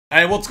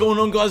Hey, what's going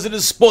on, guys? It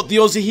is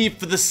SpotTheOzzie here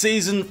for the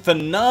season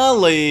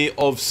finale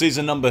of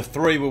season number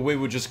 3, where we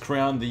were just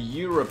crowned the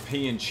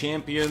European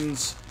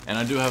champions. And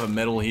I do have a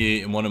medal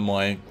here in one of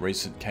my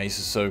recent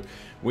cases, so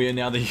we are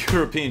now the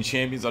European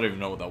champions. I don't even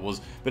know what that was,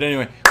 but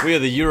anyway, we are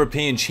the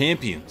European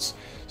champions.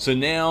 So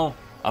now,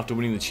 after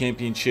winning the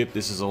championship,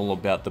 this is all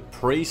about the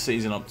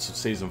pre-season up to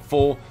season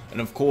 4. And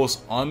of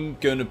course, I'm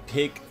going to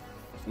pick,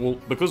 well,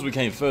 because we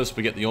came first,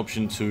 we get the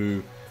option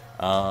to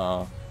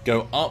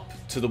go up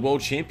to the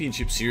World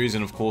Championship Series,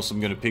 and of course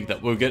I'm going to pick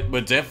that. We're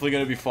definitely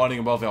going to be fighting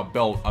above our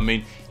belt. I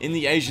mean, in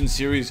the Asian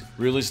Series,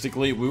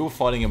 realistically, we were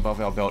fighting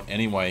above our belt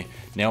anyway.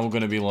 Now we're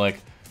going to be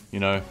like, you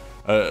know,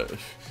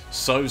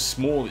 so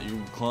small that you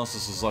can class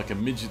us as like a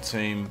midget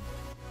team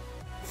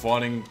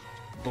fighting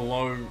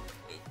below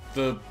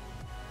the...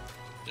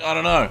 I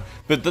don't know.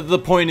 But the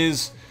point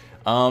is,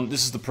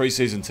 this is the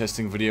pre-season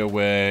testing video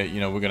where,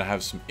 you know, we're going to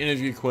have some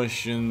interview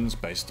questions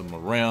based on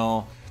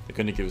morale. They're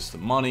going to give us the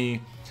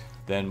money.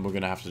 Then we're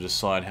going to have to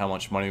decide how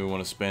much money we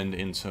want to spend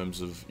in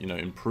terms of, you know,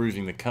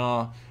 improving the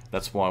car.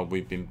 That's why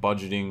we've been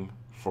budgeting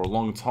for a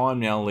long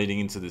time now leading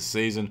into this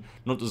season,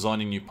 not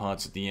designing new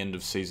parts at the end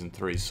of season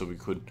 3, so we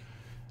could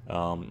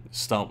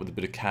start with a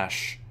bit of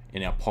cash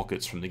in our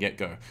pockets from the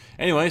get-go.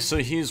 Anyway, so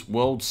here's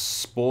World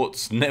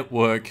Sports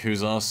Network,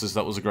 who's asked us,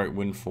 that was a great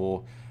win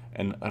for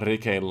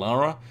Enrique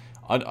Lara.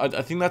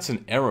 I think that's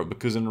an error,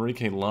 because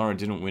Enrique Lara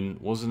didn't win,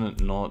 wasn't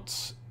it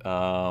not...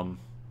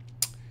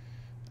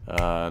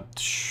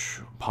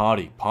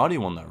 Party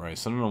won that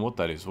race. I don't know what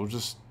that is. We'll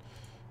just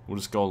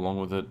go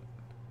along with it.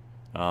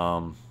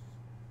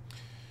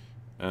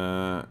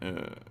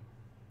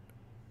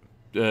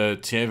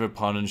 Tievo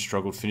Pardon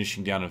struggled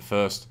finishing down in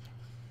first.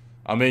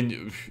 I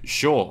mean,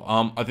 sure.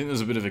 I think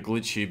there's a bit of a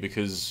glitch here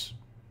because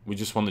we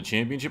just won the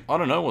championship. I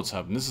don't know what's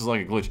happened. This is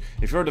like a glitch.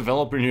 If you're a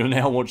developer and you're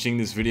now watching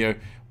this video,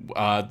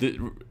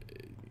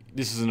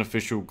 this is an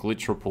official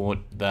glitch report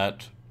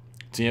that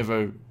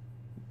Tievo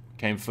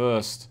came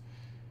first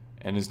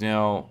and is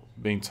now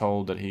being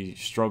told that he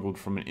struggled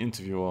from an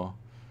interviewer.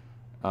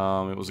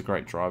 It was a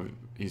great drive.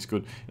 He's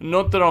good.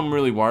 Not that I'm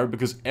really worried,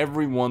 because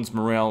everyone's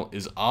morale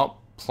is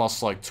up,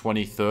 plus like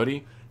 20,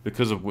 30,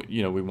 because of,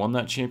 you know, we won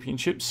that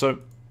championship. So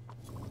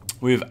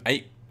we have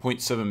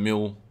 8.7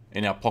 mil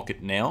in our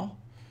pocket now.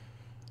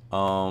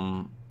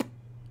 We're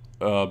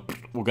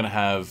going to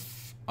have...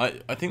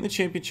 I think the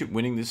championship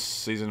winning this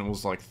season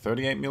was like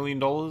 $38 million,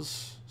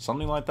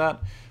 something like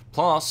that.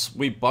 Plus,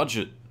 we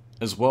budget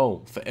as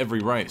well for every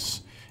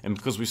race, and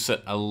because we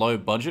set a low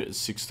budget at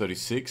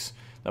 636,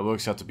 that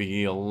works out to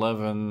be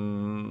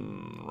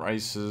 11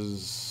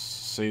 races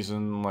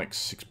season, like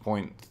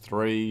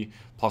 6.3,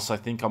 plus I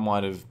think I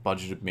might have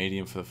budgeted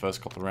medium for the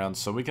first couple of rounds,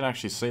 so we can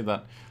actually see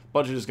that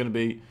budget is going to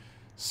be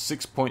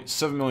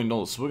 $6.7 million.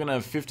 So we're going to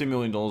have $50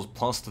 million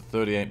plus the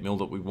 38 mil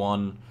that we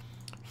won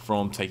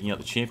from taking out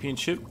the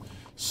championship.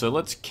 So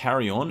let's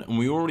carry on, and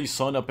we already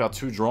signed up our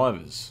 2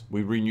 drivers.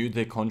 We renewed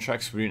their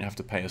contracts, so we didn't have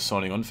to pay a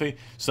signing on fee.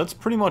 So that's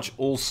pretty much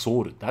all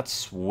sorted. That's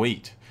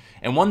sweet.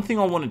 And one thing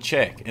I want to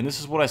check, and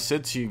this is what I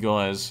said to you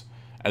guys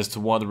as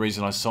to why the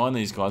reason I signed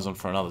these guys on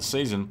for another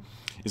season,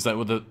 is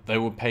that they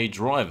were paid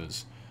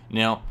drivers.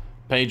 Now,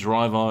 paid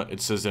driver,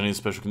 it says that in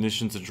special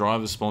conditions, the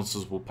driver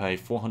sponsors will pay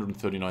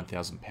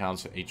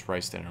 £439,000 for each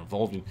race they're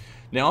involved in.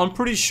 Now, I'm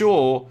pretty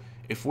sure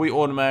if we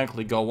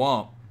automatically go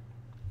up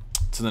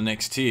to the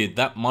next tier,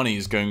 that money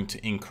is going to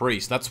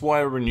increase. That's why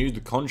I renewed the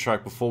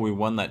contract before we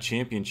won that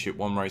championship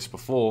one race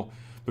before,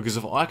 because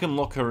if I can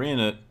lock her in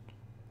at,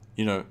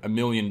 you know, $1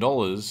 million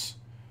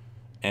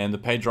and the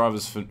paid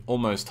drivers for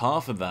almost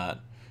half of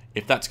that,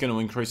 if that's going to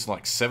increase to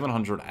like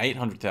 700,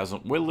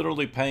 800,000, we're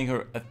literally paying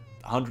her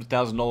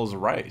 $100,000 a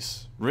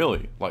race.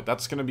 Really, like,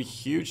 that's going to be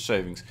huge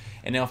savings.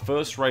 And our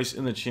first race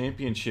in the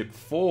championship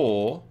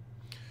for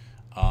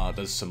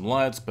there's some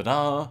lights,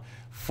 but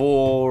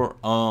for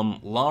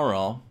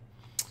Lara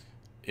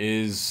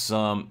is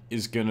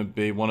going to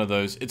be one of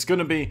those. It's going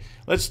to be,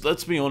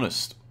 let's be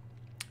honest,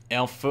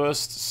 our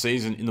first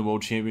season in the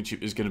World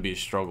Championship is going to be a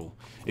struggle.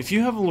 If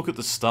you have a look at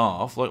the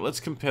staff, like, let's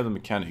compare the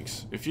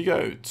mechanics. If you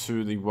go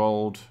to the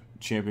World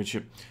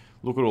Championship,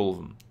 look at all of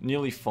them.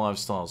 Nearly 5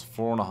 stars,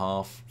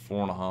 4.5,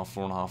 4.5,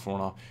 4.5,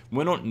 4.5.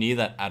 We're not near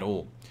that at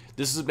all.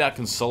 This is about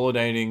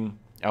consolidating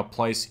our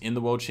place in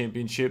the World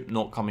Championship,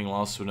 not coming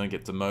last so we don't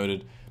get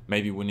demoted,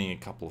 maybe winning a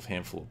couple of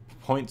handful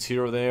of points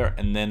here or there,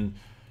 and then,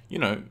 you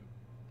know,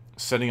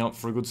 setting up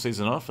for a good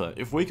season after that.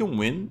 If we can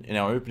win in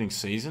our opening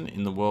season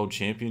in the World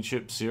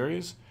Championship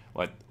Series,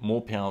 like,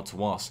 more power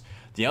to us.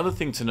 The other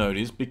thing to note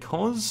is,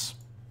 because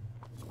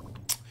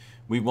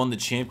we won the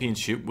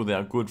championship with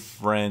our good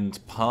friend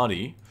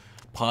Party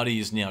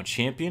is now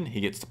champion.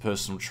 He gets the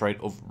personal trait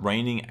of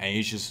reigning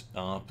Asia's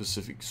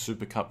Pacific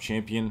Super Cup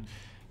champion.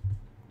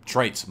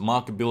 Traits,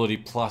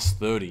 markability plus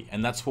 30,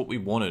 and that's what we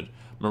wanted.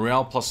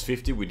 Morale plus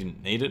 50, we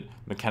didn't need it.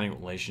 Mechanical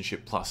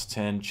relationship plus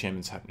 10.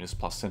 Champion's happiness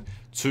plus 10.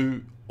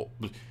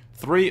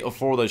 3 or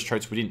 4 of those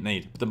traits we didn't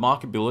need. But the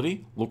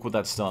markability, look what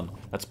that's done.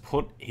 That's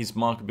put his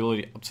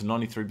markability up to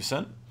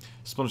 93%.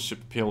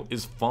 Sponsorship appeal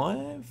is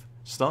 5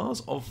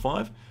 stars of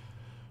 5.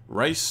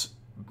 Race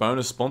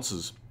bonus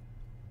sponsors.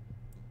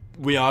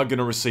 We are going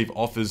to receive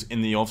offers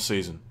in the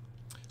off-season.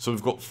 So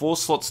we've got 4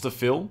 slots to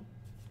fill.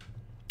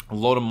 A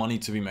lot of money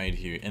to be made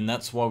here. And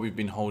that's why we've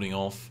been holding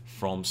off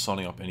from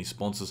signing up any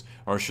sponsors.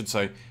 Or I should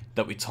say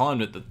that we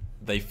timed it that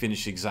they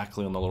finished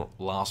exactly on the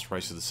last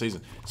race of the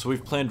season. So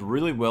we've planned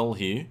really well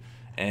here.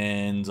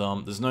 And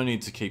there's no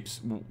need to keep...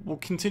 We'll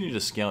continue to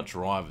scout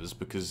drivers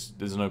because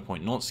there's no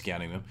point not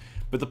scouting them.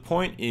 But the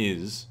point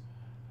is...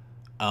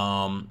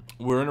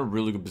 we're in a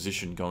really good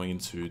position going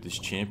into this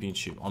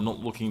championship. I'm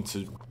not looking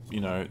to, you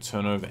know,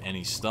 turn over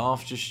any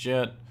staff just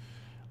yet.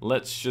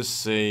 Let's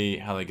just see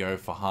how they go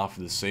for half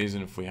of the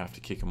season. If we have to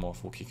kick them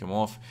off, we'll kick them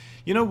off.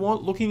 You know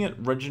what? Looking at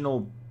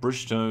Reginald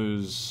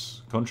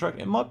Bristow's contract,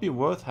 it might be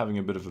worth having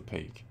a bit of a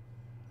peek.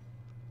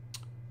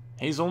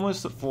 He's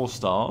almost at 4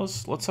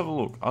 stars. Let's have a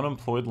look.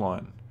 Unemployed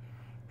line.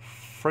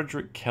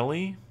 Frederick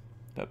Kelly.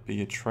 That'd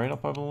be a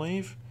trade-up, I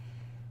believe.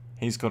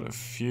 He's got a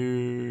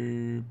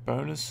few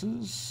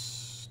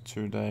bonuses.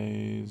 2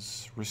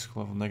 days. Risk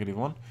level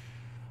 -1.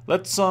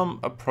 Let's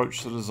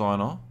approach the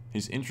designer.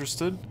 He's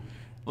interested.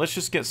 Let's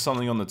just get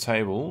something on the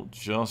table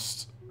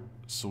just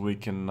so we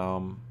can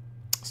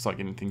start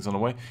getting things on the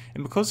way.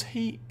 And because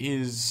he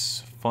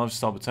is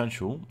 5-star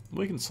potential,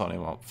 we can sign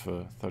him up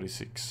for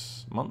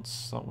 36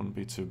 months. That wouldn't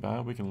be too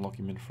bad. We can lock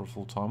him in for a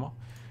full-timer.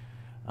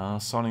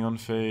 Signing on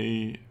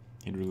fee.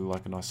 He'd really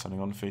like a nice signing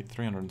on fee.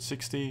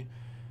 360.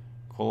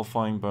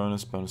 Qualifying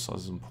bonus. Bonus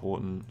size is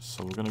important.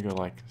 So we're going to go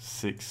like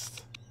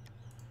 6th.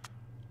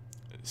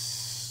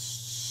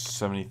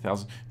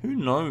 70,000. Who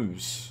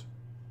knows?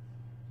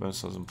 Bonus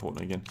size is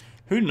important again.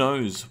 Who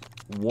knows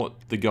what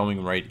the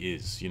going rate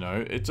is, you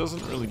know? It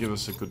doesn't really give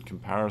us a good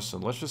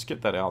comparison. Let's just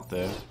get that out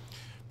there.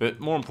 But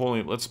more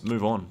importantly, let's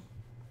move on.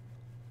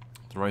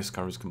 The race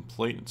car is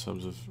complete in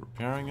terms of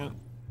repairing it.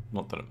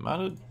 Not that it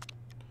mattered.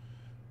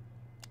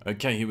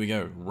 Okay, here we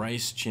go.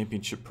 Race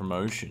championship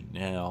promotion.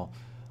 Now,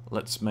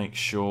 let's make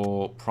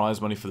sure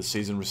prize money for the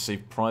season,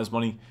 receive prize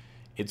money.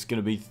 It's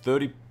going to be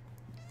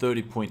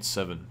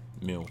 30.7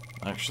 mil,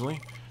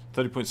 actually.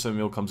 30.7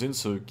 mil comes in,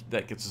 so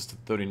that gets us to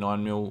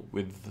 39 mil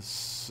with,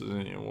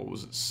 what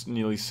was it,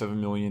 nearly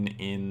 7 million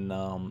in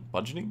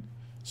budgeting.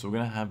 So we're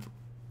going to have,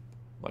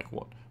 like,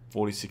 what,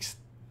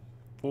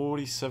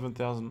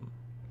 47,000,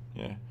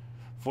 yeah,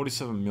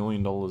 $47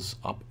 million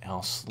up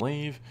our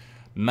sleeve.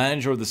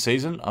 Manager of the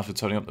season, after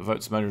totaling up the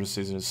votes, manager of the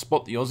season is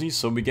SpotTheOzzie,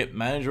 so we get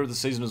manager of the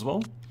season as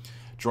well.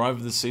 Driver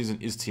of the season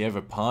is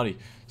Tievo Party.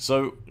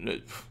 So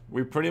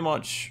we pretty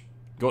much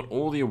got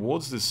all the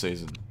awards this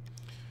season,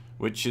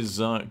 which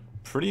is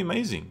pretty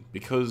amazing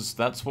because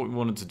that's what we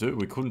wanted to do.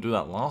 We couldn't do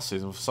that last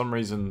season. For some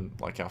reason,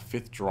 like our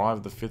 5th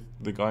drive,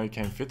 the guy who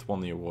came 5th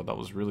won the award. That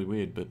was really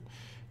weird, but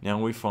now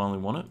we finally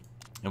won it,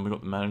 and we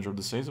got the manager of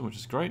the season, which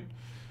is great.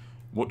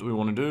 What do we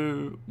want to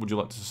do? Would you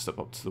like to step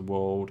up to the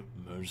World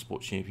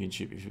Motorsport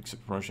Championship? If you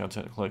accept promotion, our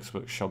technical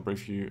expert shall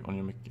brief you on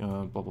your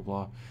blah blah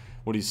blah.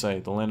 What do you say?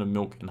 The land of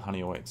milk and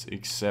honey awaits.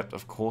 Accept.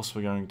 Of course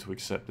we're going to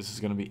accept. This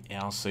is going to be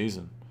our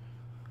season.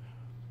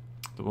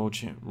 The World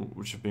Champ,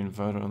 which have been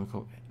voted on the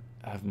call,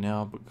 have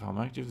now become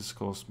active. This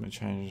course may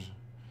change.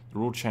 The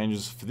rule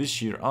changes for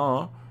this year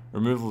are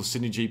removal of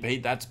Sydney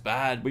GP. That's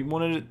bad. We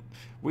wanted it.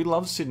 We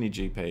love Sydney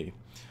GP.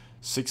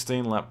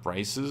 16 lap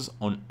races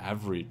on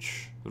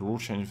average. The rule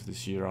changes for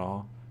this year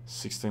are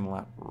 16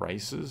 lap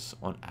races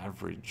on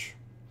average.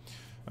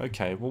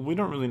 Okay, well, we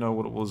don't really know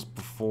what it was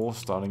before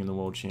starting in the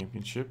World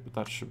Championship, but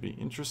that should be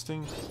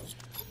interesting.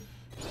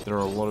 There are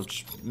a lot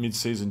of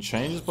mid-season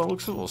changes by the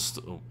looks of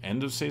it, or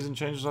end-of-season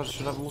changes I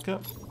should have a look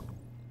at.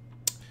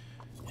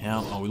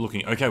 How are we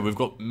looking? Okay, we've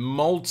got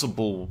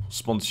multiple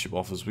sponsorship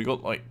offers. We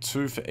got like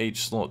 2 for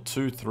each slot.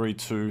 2, 3,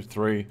 2,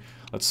 3.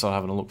 Let's start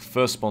having a look.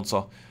 First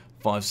sponsor,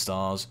 5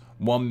 stars,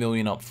 1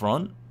 million up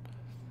front,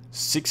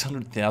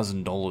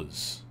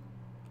 $600,000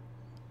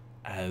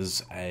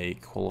 as a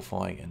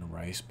qualifying and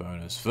race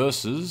bonus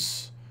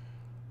versus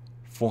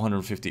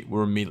 450.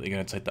 We're immediately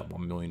going to take that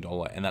 $1 million,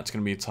 and that's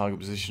going to be a target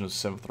position of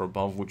 7th or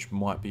above, which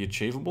might be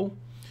achievable.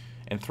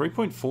 And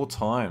 3.4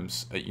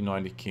 times at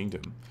United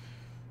Kingdom.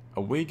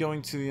 Are we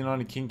going to the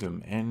United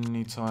Kingdom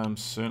anytime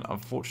soon?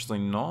 Unfortunately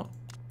not.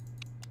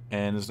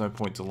 And there's no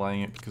point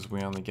delaying it because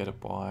we only get it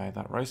by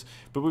that race.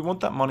 But we want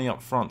that money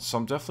up front, so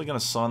I'm definitely going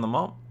to sign them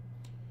up.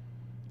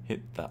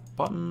 Hit that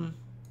button.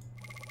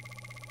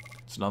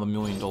 It's another $1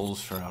 million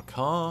for our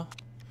car.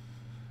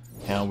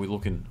 How are we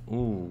looking?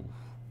 Ooh.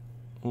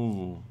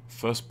 Ooh.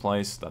 First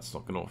place. That's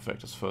not going to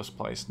affect us. First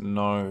place.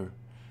 No.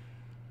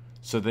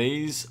 So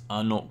these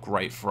are not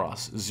great for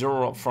us.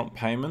 0 upfront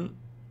payment?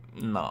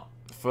 Nah.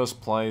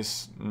 First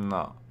place?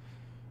 Nah.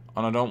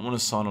 And I don't want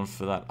to sign on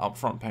for that.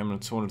 Upfront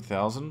payment of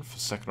 $200,000 for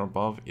 2nd or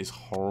above is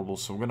horrible.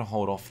 So we're going to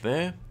hold off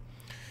there.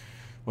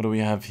 What do we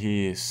have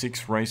here?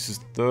 6 races,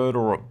 3rd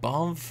or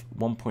above.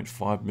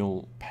 1.5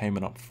 mil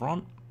payment up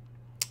front.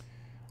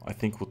 I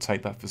think we'll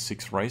take that for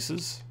 6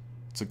 races.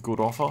 It's a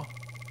good offer.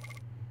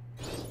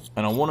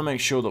 And I want to make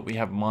sure that we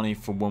have money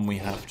for when we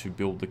have to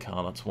build the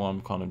car. That's why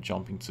I'm kind of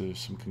jumping to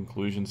some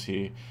conclusions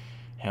here.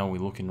 How are we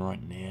looking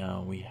right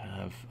now? We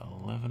have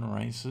 11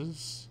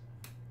 races.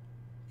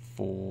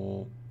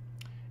 4,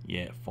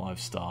 yeah,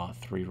 5-star,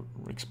 3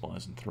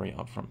 expires and 3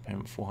 upfront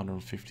payment,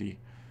 450,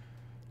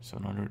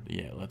 700.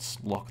 Yeah, let's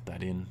lock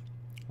that in.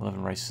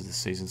 11 races this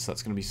season, so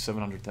that's going to be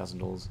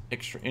 $700,000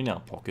 extra in our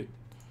pocket.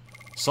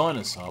 Sign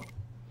us up.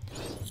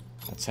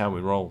 That's how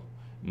we roll.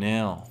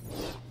 Now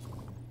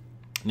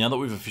that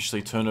we've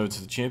officially turned over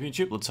to the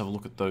championship, let's have a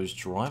look at those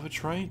driver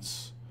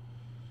traits.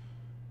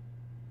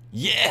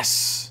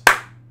 Yes!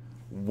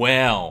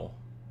 Wow.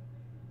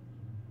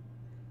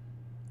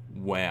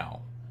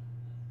 Wow.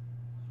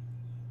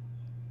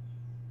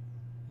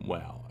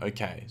 Wow.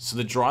 Okay, so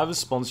the driver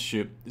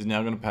sponsorship is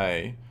now going to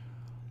pay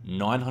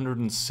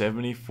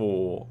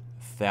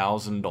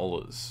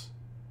 $974,000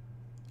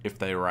 if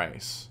they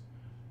race.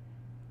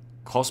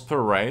 Cost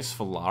per race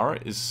for Lara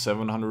is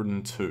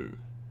 $702.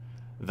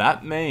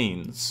 That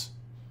means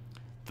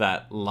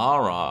that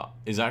Lara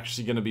is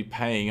actually going to be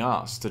paying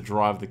us to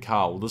drive the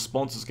car. Well, the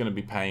sponsor's going to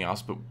be paying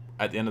us, but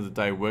at the end of the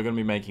day, we're going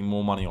to be making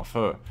more money off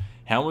her.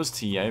 How was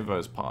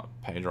Tievo's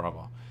pay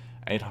driver?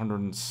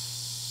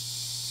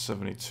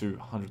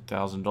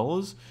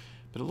 $100,000,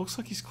 but it looks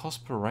like his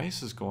cost per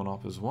race has gone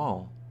up as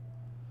well.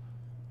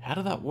 How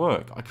did that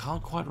work? I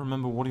can't quite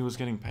remember what he was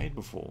getting paid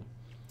before.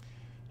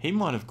 He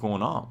might have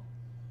gone up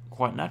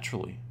quite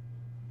naturally,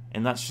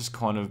 and that's just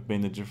kind of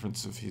been the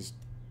difference of his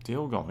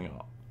deal going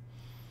up.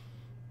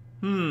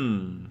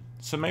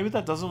 So maybe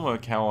that doesn't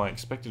work how I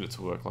expected it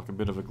to work, like a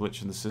bit of a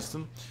glitch in the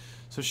system.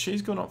 So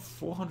she's gone up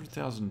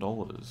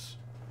 $400,000.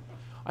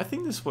 I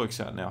think this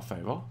works out in our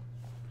favor.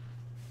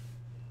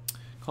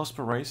 Cost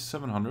per race,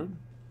 $700.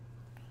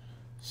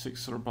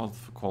 6 or above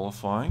for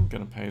qualifying.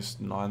 Gonna pay us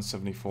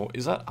 $974.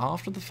 Is that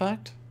after the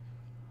fact?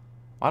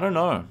 I don't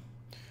know.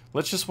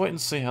 Let's just wait and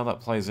see how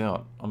that plays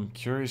out. I'm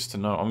curious to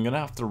know. I'm gonna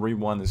have to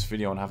rewind this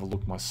video and have a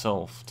look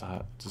myself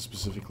to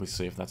specifically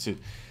see if that's it.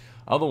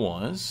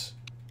 Otherwise,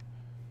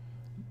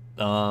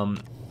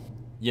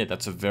 yeah,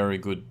 that's a very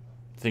good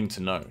thing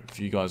to know.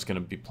 If you guys are gonna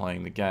be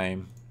playing the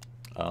game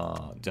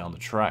down the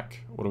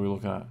track, what are we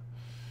looking at?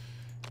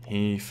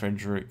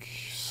 Frederick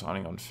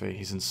signing on fee.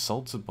 He's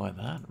insulted by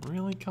that?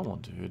 Really? Come on,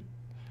 dude.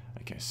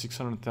 Okay,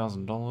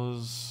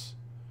 $600,000.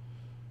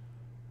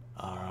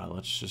 Alright,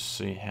 let's just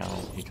see how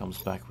he comes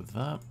back with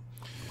that.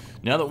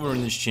 Now that we're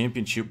in this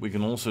championship, we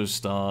can also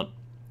start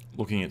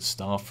looking at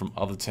staff from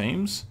other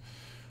teams.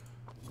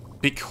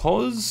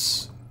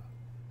 Because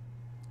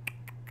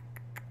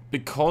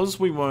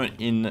we weren't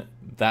in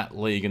that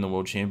league in the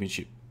World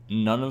Championship,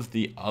 none of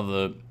the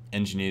other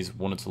engineers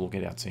wanted to look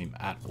at our team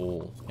at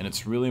all, and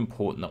it's really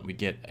important that we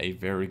get a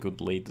very good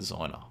lead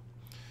designer,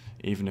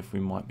 even if we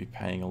might be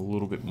paying a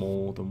little bit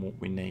more than what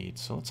we need.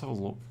 So let's have a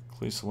look.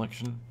 Clear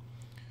selection.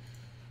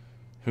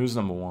 Who's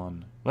number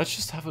 1? Let's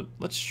just have it.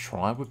 Let's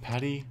try with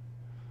Paddy.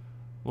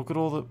 Look at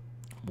all the,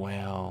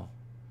 wow,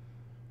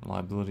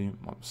 reliability,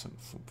 1%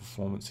 for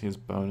performance. Here's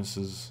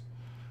bonuses.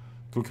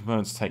 Good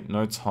components take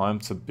no time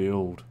to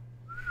build.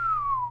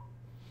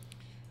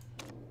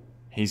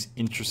 He's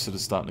interested to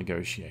start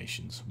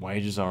negotiations.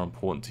 Wages are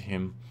important to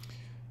him.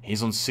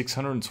 He's on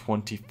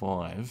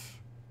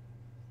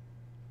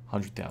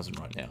 100,000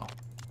 right now.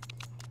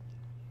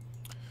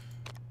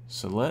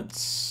 So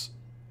let's...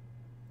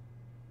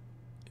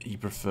 He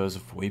prefers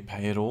if we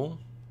pay it all.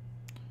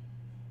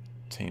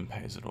 Team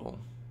pays it all.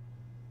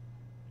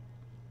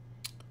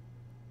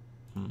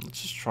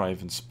 Let's just try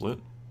even split.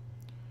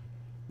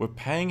 We're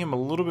paying him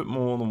a little bit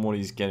more than what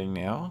he's getting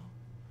now.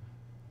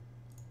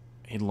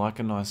 He'd like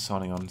a nice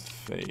signing on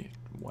fee.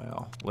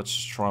 Wow. Let's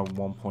just try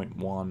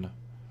 1.1.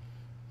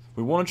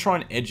 We want to try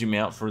and edge him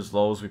out for as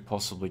low as we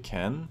possibly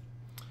can.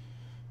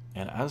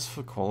 And as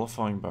for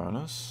qualifying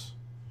bonus,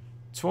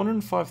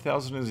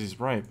 205,000 is his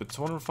rate, but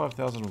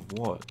 205,000 of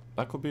what?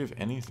 That could be of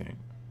anything.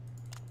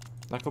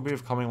 That could be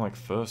of coming like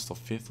 1st or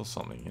 5th or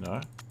something, you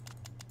know?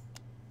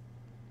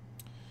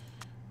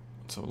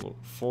 Let's have a look.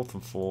 4th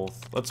and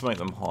 4th. Let's make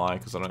them high,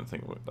 because I don't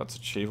think that's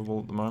achievable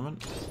at the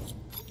moment.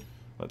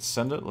 Let's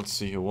send it. Let's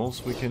see who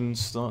else we can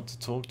start to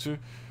talk to.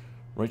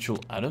 Rachel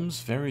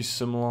Adams, very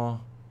similar.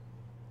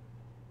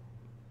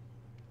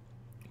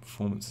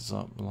 Performance is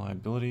up.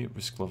 Reliability,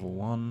 risk level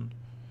 1.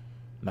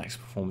 Max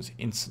performance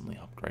instantly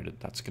upgraded.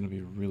 That's going to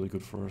be really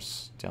good for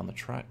us down the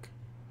track.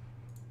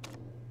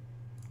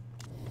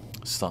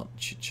 Start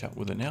chit chat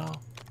with her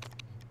now.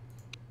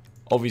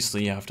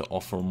 Obviously, you have to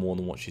offer her more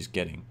than what she's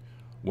getting.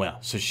 Wow,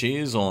 so she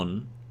is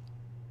on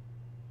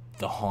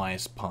the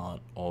highest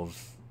part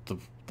of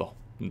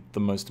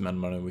the most amount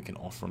of money we can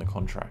offer in a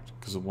contract,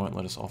 because it won't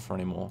let us offer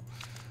anymore.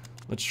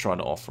 Let's try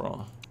to offer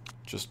her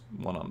just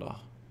 1 under.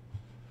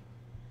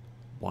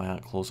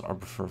 Buyout clause, I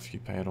prefer if you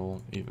pay it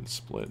all, even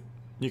split.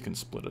 You can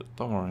split it,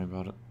 don't worry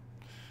about it.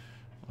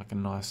 Like a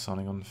nice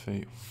signing on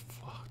fee.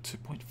 Fuck,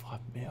 2.5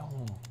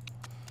 mil.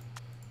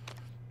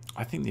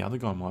 I think the other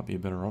guy might be a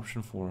better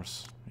option for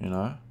us, you know?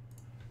 I'm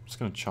just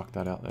gonna chuck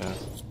that out there.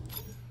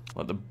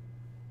 Let the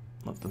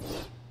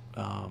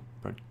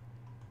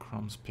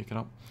breadcrumbs pick it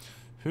up.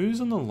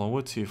 Who's on the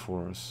lower tier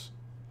for us?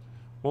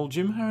 Well,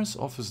 Jim Harris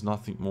offers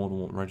nothing more than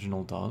what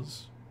Reginald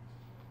does.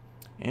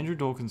 Andrew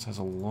Dawkins has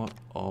a lot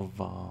of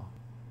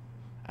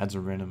Adds a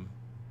random.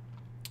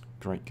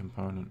 Great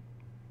component.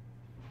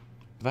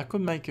 But that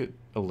could make it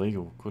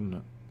illegal, couldn't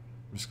it?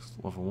 Risk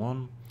level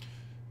 1.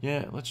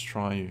 Yeah, let's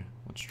try you.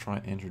 Let's try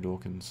Andrew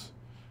Dawkins.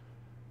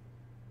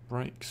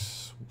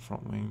 Brakes,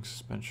 front wing,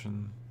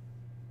 suspension.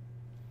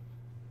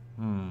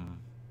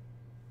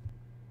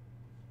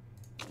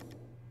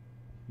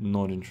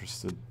 Not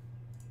interested.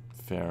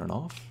 Fair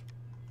enough.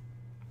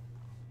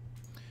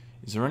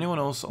 Is there anyone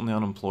else on the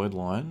unemployed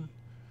line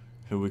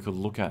who we could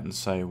look at and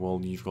say, well,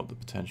 you've got the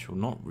potential?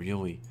 Not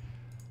really.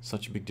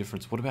 Such a big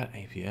difference. What about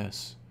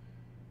APS?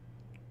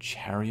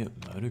 Chariot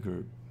Motor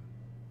Group.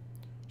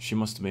 She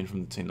must have been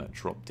from the team that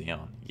dropped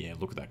down. Yeah,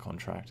 look at that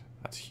contract.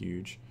 That's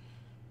huge.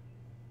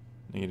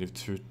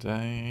 -2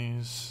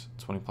 days.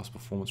 20 plus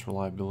performance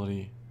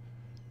reliability.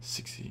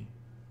 60.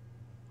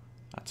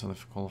 That's only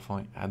for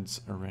qualifying.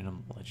 Adds a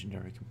random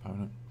legendary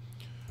component.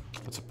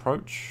 Let's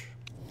approach.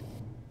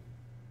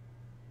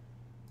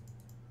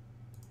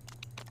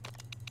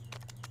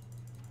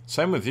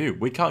 Same with you.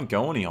 We can't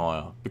go any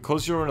higher.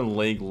 Because you're in a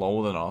league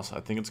lower than us, I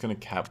think it's going to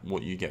cap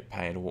what you get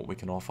paid or what we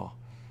can offer.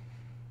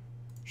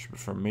 Should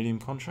prefer a medium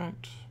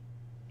contract.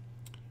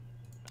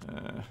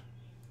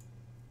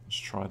 Let's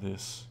try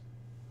this.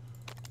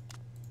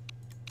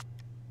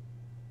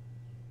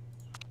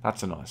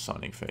 That's a nice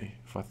signing fee,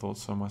 if I thought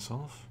so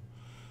myself.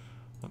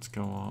 Let's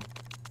go up.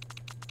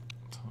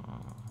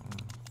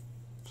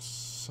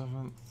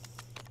 7th.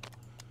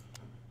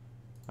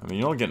 I mean,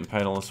 you're not getting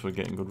paid unless we're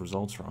getting good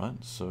results,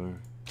 right? So,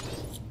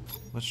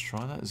 let's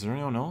try that. Is there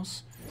anyone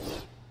else?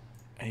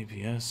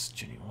 ABS,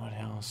 Jenny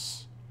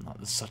Whitehouse. No,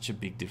 there's such a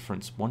big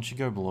difference. Once you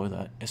go below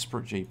that,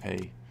 Esprit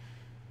GP,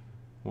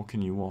 what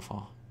can you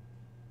offer?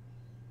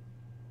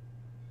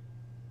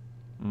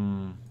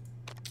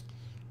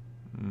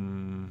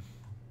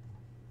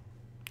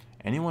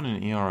 Anyone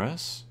in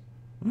ERS?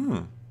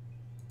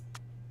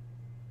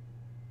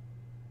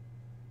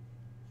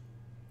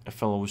 A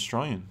fellow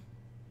Australian.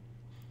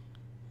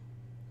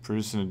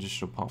 Produce an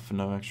additional part for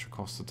no extra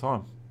cost of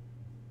time.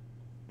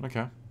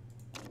 Okay.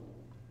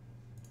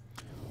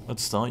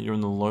 Let's start. You're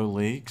in the low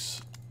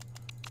leagues.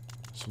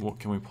 So what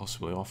can we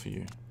possibly offer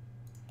you?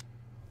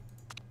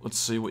 Let's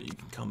see what you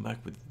can come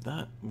back with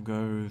that. We'll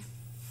go...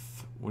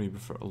 what do you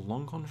prefer? A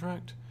long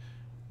contract?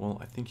 Well,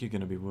 I think you're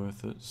going to be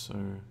worth it,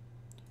 so...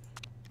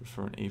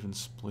 prefer an even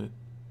split.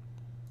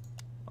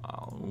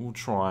 We'll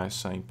try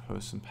saying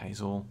person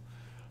pays all.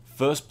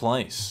 First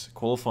place.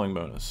 Qualifying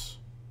bonus.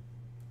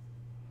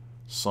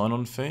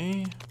 Sign-on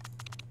fee.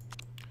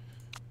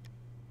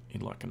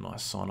 You'd like a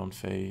nice sign-on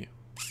fee.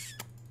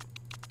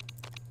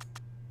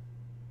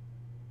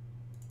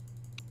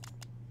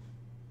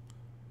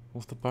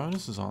 Well, if the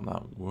bonuses aren't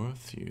that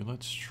worth you,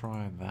 let's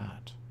try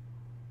that.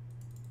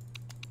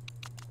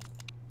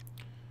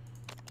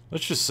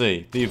 Let's just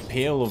see. The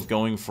appeal of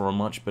going for a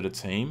much better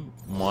team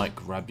might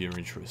grab your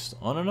interest.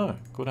 I don't know.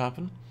 Could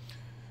happen.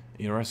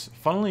 ERS.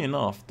 Funnily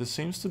enough, there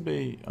seems to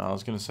be... I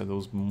was going to say there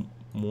was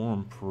more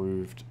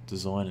improved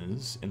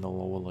designers in the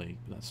lower league,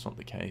 but that's not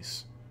the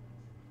case.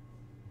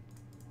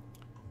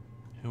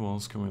 Who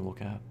else can we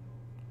look at?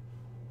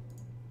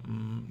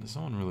 There's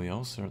no one really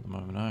else there at the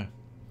moment, eh?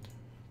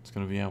 It's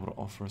going to be able to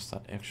offer us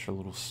that extra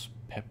little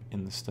pep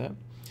in the step.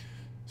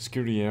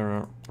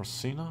 Scudiera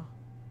Rosina.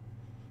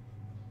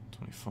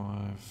 25.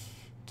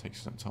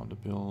 Takes some time to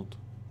build.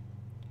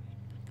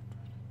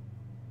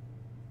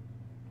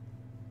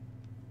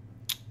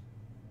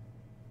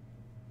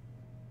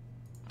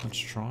 Let's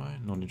try.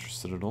 Not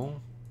interested at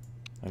all.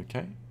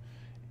 Okay.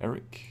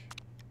 Eric.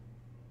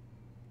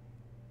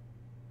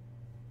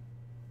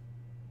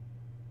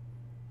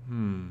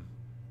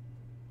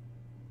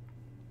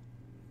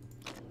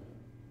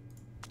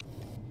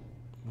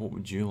 What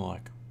would you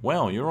like?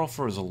 Wow, your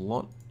offer is a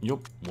lot... your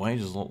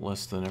wage is a lot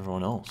less than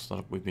everyone else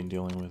that we've been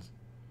dealing with.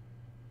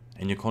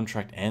 And your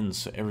contract ends,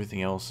 so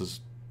everything else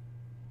is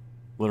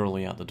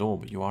literally out the door,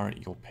 but you are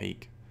at your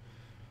peak.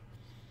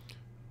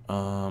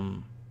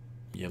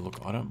 Yeah,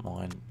 look, I don't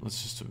mind.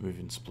 Let's just move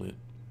in split.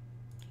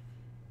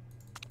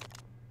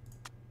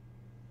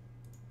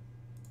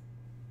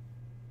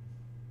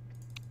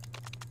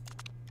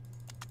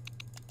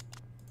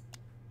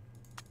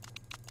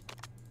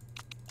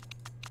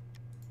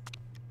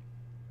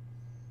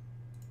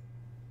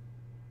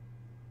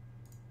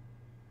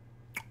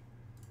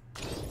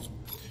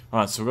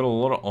 Alright, so we've got a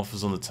lot of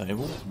offers on the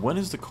table. When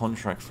is the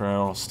contract for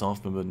our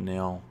staff member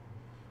now?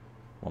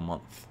 1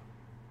 month.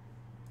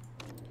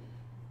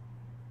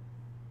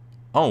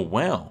 Oh,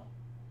 wow.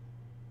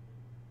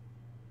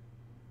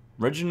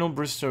 Reginald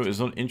Bristow is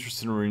not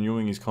interested in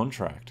renewing his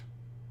contract.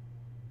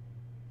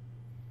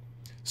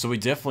 So we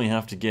definitely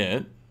have to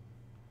get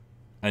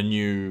a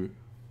new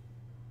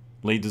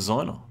lead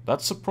designer.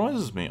 That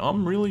surprises me.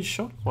 I'm really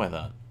shocked by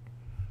that.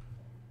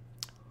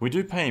 We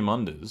do pay him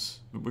unders,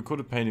 but we could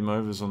have paid him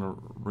overs on a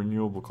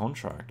renewable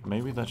contract.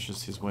 Maybe that's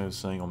just his way of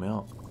saying I'm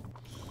out.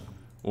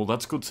 Well,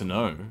 that's good to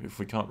know if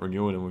we can't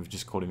renew it and we've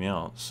just caught him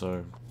out.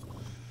 So,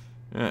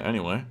 yeah,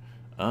 anyway.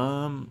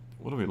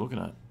 What are we looking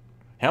at?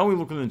 How are we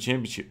looking in the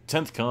championship?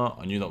 10th car,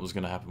 I knew that was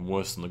going to happen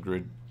worse than the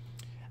grid.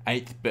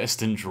 8th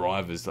best in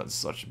drivers. That's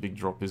such a big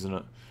drop, isn't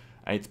it?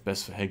 8th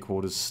best for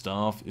headquarters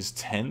staff is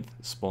 10th.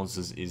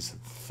 Sponsors is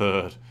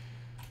 3rd.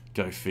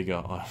 Go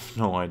figure. I have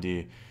no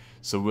idea.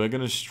 So we're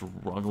going to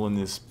struggle in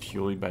this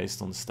purely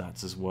based on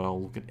stats as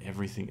well. Look at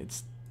everything.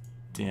 It's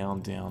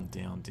down, down,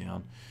 down,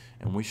 down.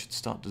 And we should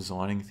start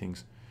designing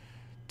things.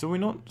 Do we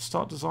not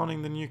start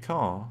designing the new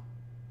car?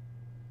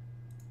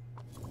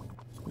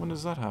 When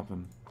does that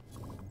happen?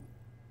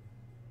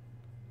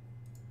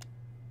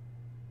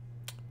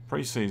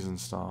 Pre-season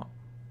start.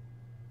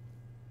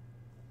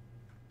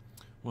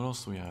 What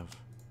else do we have?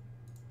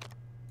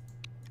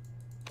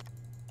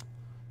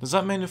 Does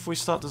that mean if we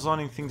start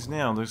designing things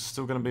now, they're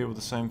still going to be with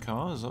the same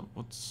car? Is that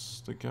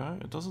what's the go?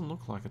 It doesn't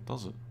look like it,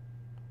 does it?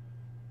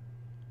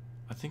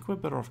 I think we're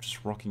better off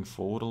just rocking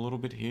forward a little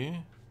bit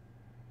here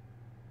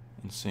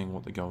and seeing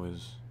what the go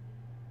is.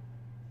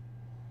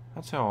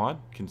 That's how I'd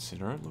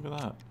consider it. Look at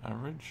that.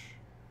 Average.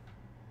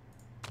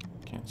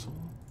 Cancel.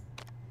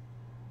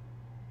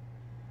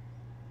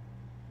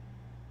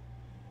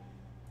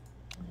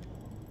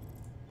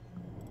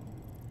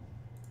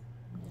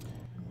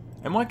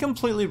 Am I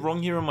completely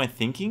wrong here in my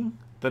thinking?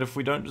 That if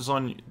we don't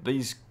design,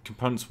 these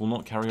components will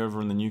not carry over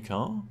in the new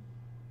car?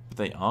 But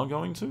they are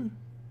going to?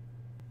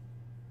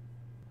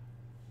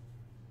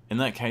 In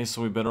that case,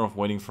 are we better off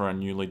waiting for our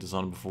new lead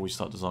designer before we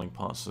start designing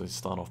parts so they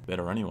start off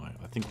better anyway?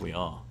 I think we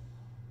are.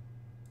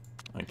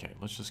 Okay,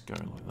 let's just go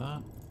like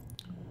that.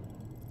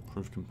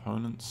 Improve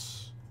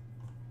components.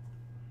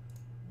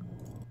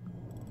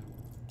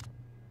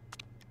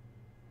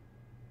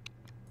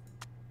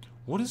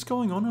 What is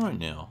going on right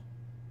now?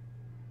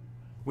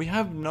 We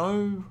have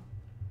no...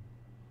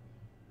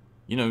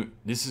 You know,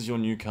 this is your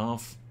new car.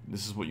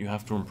 This is what you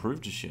have to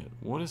improve to shit.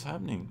 What is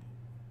happening?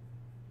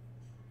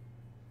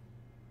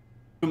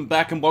 Welcome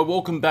back, and by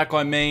welcome back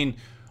I mean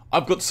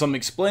I've got some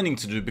explaining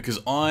to do because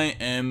I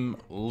am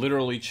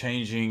literally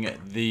changing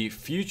the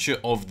future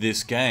of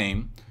this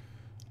game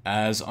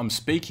as I'm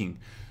speaking.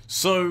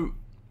 So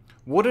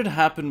what had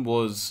happened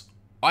was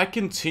I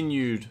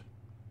continued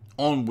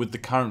on with the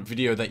current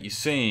video that you're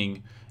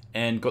seeing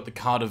and got the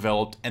car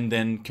developed and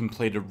then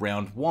completed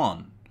round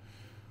 1.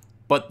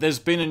 But there's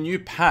been a new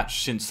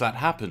patch since that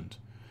happened.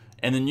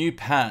 And the new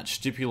patch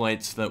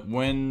stipulates that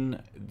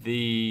when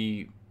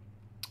the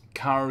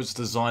car is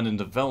designed and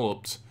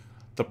developed,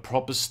 the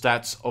proper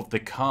stats of the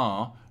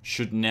car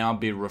should now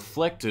be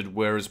reflected,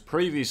 whereas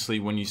previously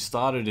when you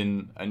started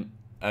in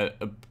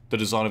the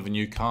design of a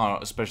new car,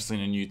 especially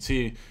in a new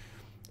tier,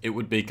 it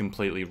would be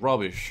completely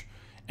rubbish.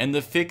 And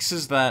the fix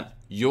is that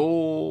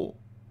your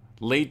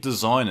lead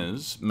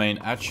designer's main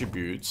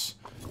attributes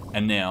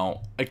are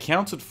now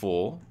accounted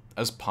for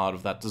as part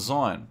of that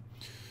design.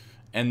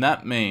 And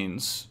that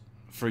means,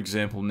 for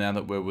example, now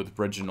that we're with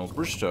Reginald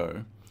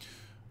Bristow,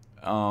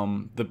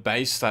 the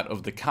base stat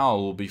of the car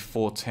will be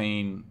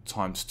 14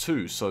 times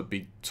 2, so it'd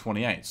be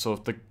 28.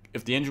 So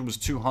if the engine was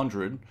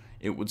 200,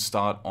 it would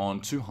start on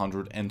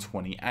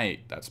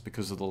 228. That's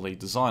because of the lead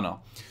designer.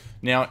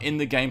 Now, in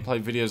the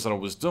gameplay videos that I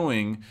was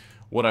doing,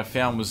 what I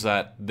found was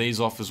that these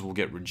offers will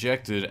get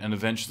rejected, and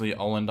eventually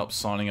I'll end up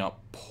signing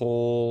up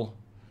Paul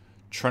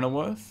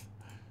Trenoweth.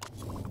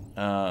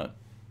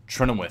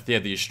 Trenoweth, yeah,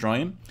 the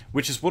Australian,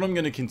 which is what I'm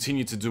going to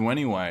continue to do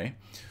anyway.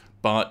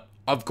 But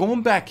I've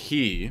gone back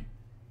here,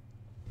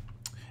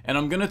 and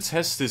I'm going to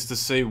test this to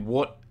see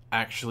what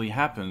actually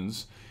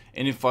happens.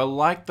 And if I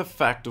like the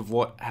fact of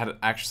what had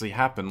actually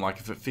happened, like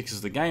if it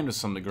fixes the game to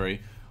some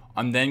degree,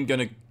 I'm then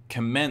going to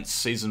commence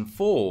Season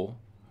 4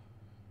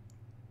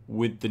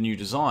 with the new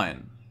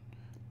design.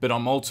 But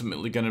I'm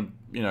ultimately going to,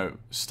 you know,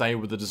 stay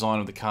with the design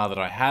of the car that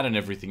I had and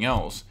everything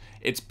else.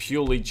 It's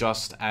purely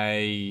just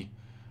a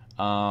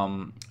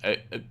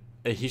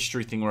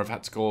history thing where I've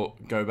had to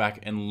go back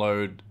and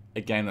load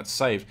a game that's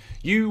saved.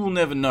 You will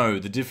never know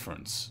the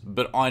difference,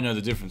 but I know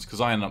the difference because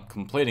I ended up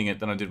completing it.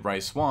 Then I did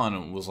race 1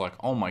 and it was like,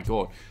 oh my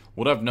god.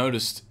 What I've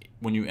noticed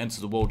when you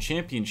enter the World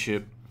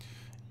Championship,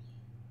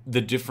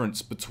 the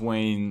difference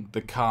between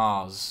the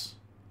cars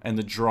and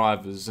the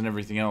drivers and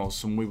everything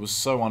else, and we were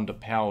so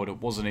underpowered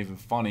it wasn't even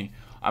funny.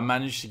 I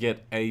managed to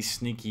get a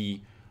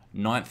sneaky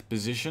 9th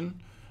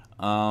position,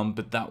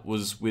 but that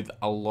was with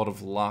a lot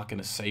of luck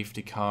and a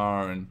safety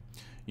car and,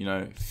 you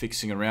know,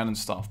 fixing around and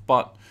stuff.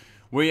 But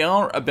we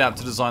are about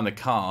to design the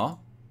car,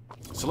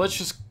 so let's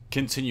just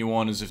continue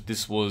on as if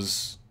this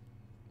was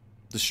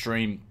the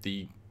stream,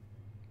 the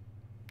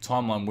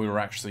timeline we were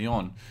actually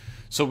on.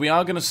 So we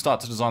are going to start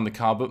to design the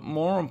car, but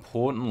more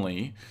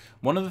importantly,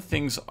 one of the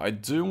things I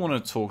do want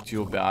to talk to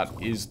you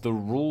about is the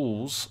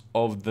rules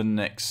of the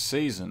next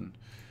season.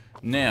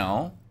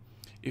 Now,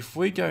 if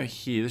we go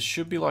here, there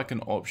should be like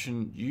an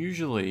option.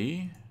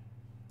 Usually,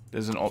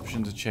 there's an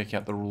option to check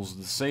out the rules of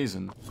the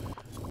season.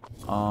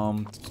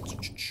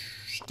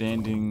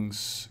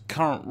 Standings,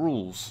 current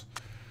rules.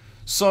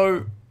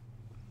 So,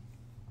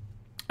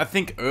 I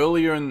think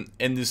earlier in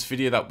this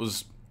video that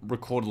was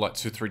recorded like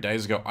 2-3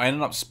 days ago, I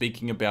ended up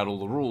speaking about all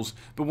the rules,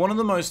 but one of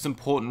the most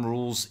important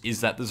rules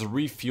is that there's a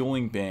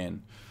refueling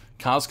ban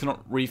cars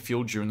cannot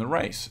refuel during the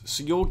race.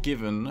 So you're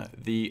given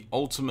the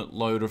ultimate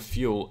load of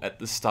fuel at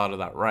the start of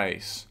that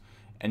race,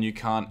 and you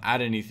can't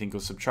add anything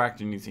or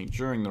subtract anything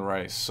during the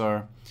race.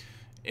 So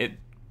it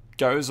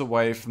goes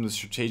away from the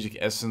strategic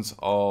essence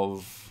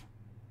of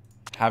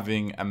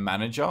having a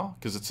manager,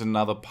 because it's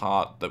another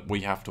part that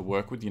we have to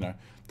work with. You know,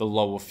 the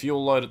lower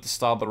fuel load at the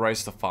start of the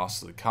race, the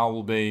faster the car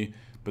will be,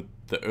 but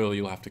the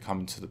earlier you'll have to come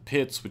into the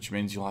pits, which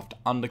means you'll have to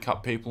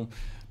undercut people.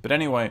 But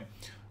anyway,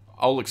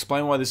 I'll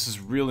explain why this is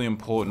really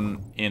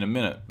important in a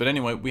minute. But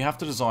anyway, we have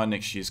to design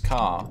next year's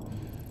car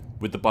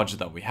with the budget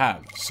that we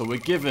have. So we're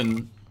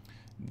given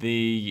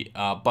the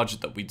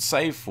budget that we'd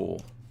save for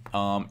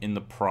in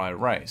the prior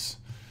race.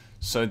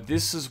 So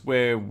this is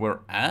where we're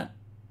at,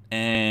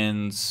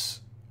 and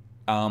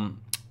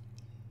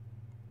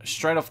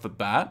straight off the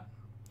bat,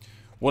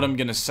 what I'm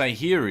going to say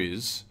here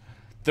is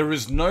there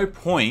is no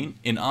point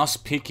in us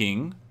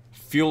picking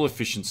fuel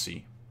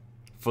efficiency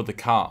for the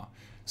car.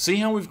 See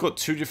how we've got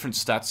two different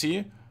stats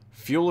here?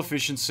 Fuel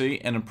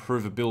efficiency and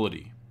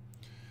improvability.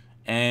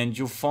 And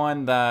you'll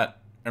find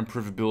that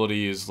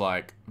improvability is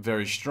like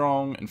very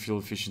strong and fuel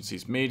efficiency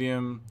is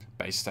medium.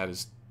 Base stat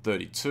is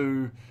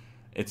 32.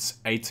 It's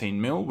 18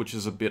 mil, which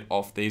is a bit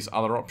off these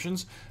other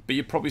options. But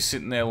you're probably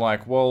sitting there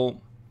like,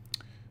 well,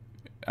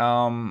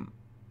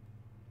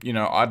 you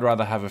know, I'd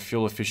rather have a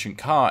fuel efficient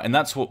car. And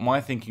that's what my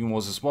thinking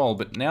was as well.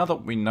 But now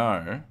that we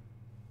know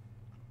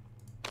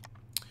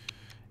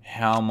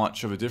how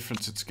much of a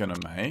difference it's going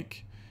to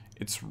make,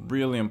 it's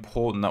really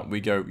important that we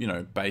go, you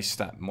know, base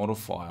stat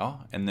modifier,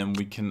 and then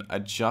we can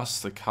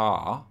adjust the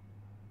car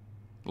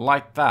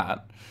like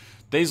that.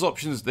 These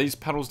options, these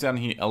paddles down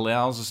here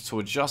allows us to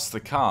adjust the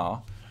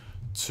car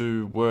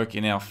to work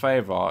in our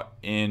favor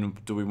in,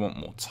 do we want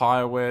more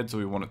tire wear? Do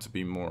we want it to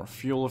be more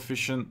fuel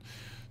efficient?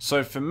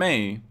 So for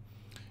me,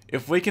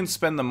 if we can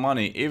spend the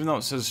money, even though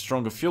it says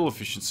stronger fuel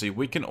efficiency,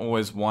 we can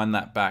always wind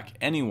that back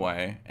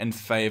anyway and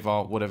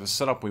favor whatever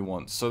setup we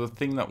want. So the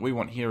thing that we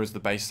want here is the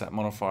base stat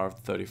modifier of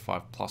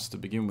 35 plus to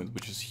begin with,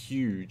 which is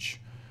huge.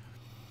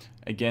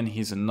 Again,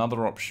 here's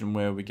another option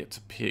where we get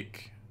to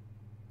pick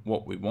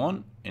what we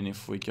want. And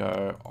if we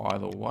go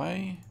either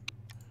way,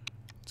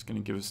 it's going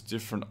to give us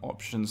different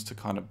options to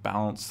kind of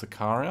balance the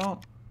car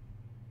out.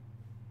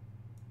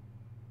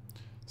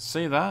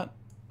 See that?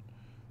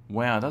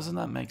 Wow, doesn't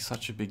that make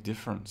such a big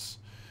difference?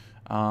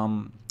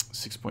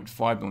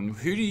 6.5 million.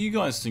 Who do you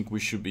guys think we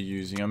should be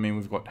using? I mean,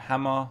 we've got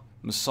Hammer,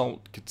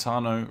 Massault,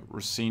 Catano,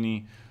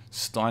 Rossini,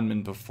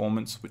 Steinman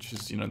Performance, which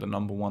is, you know, the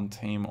 #1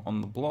 team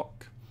on the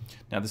block.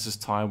 Now, this is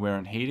tire wear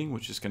and heating,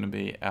 which is going to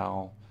be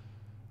our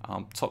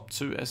top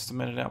 2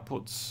 estimated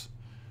outputs.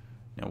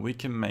 Now, we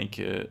can make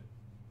it...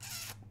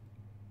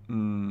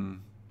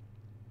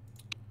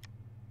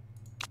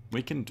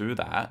 we can do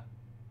that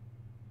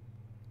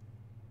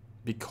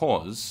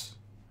because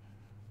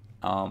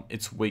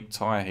it's weak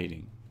tire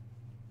heating,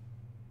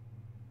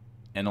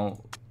 and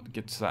I'll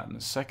get to that in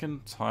a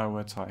second. Tire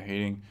wear, tire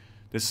heating.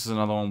 This is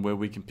another one where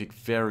we can pick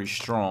very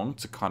strong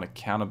to kind of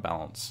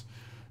counterbalance.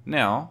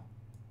 Now,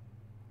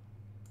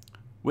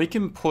 we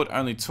can put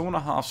only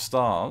 2.5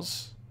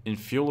 stars in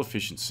fuel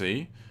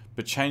efficiency,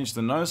 but change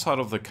the nose height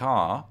of the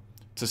car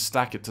to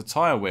stack it to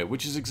tire wear,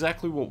 which is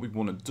exactly what we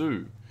want to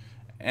do.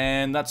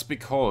 And that's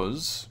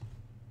because,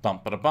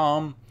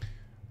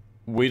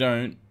 we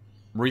don't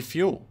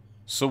refuel.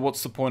 So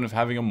what's the point of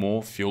having a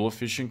more fuel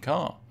efficient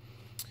car?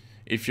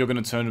 If you're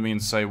going to turn to me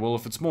and say, well,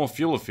 if it's more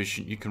fuel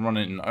efficient, you can run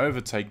it in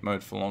overtake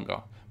mode for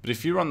longer. But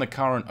if you run the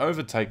car in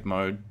overtake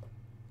mode,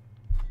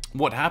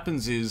 what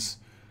happens is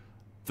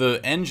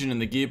the engine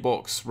and the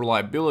gearbox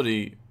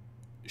reliability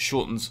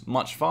shortens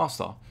much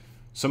faster.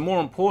 So more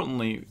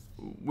importantly,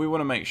 we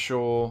want to make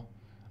sure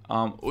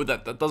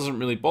that doesn't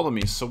really bother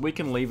me. So we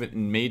can leave it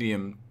in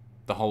medium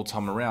the whole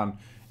time around.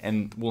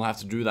 And we'll have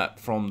to do that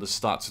from the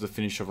start to the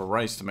finish of a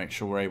race to make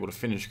sure we're able to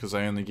finish, because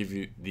they only give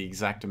you the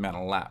exact amount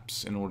of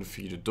laps in order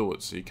for you to do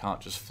it. So you can't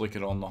just flick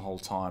it on the whole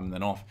time and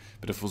then off.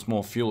 But if it was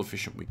more fuel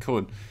efficient, we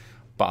could.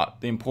 But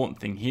the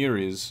important thing here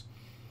is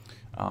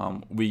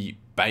we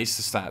base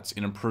the stats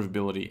in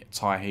improvability,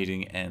 tire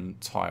heating, and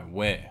tire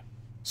wear.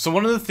 So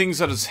one of the things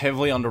that is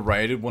heavily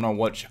underrated when I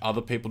watch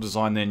other people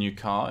design their new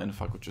car, and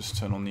if I could just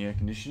turn on the air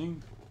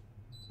conditioning,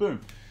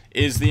 boom,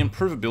 is the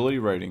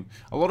improvability rating.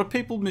 A lot of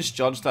people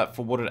misjudge that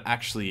for what it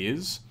actually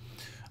is.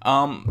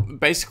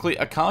 Basically,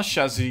 a car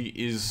chassis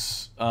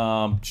is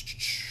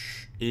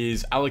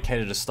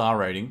allocated a star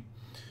rating,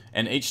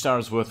 and each star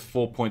is worth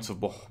 4 points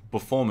of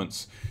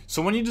performance.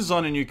 So when you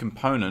design a new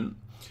component,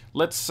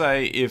 let's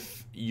say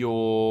if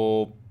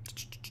you're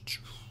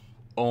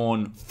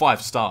on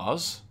 5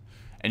 stars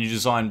and you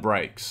design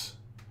brakes,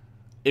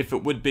 if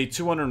it would be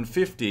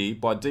 250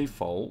 by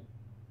default,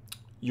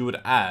 you would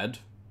add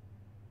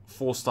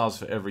 4 stars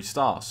for every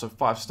star, so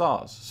 5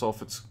 stars. So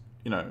if it's,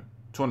 you know,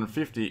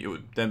 250, it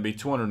would then be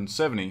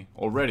 270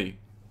 already,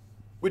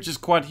 which is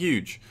quite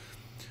huge.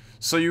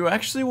 So you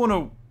actually want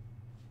to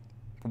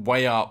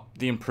weigh up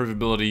the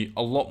improvability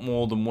a lot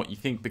more than what you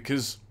think,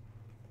 because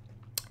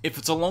if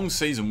it's a long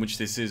season, which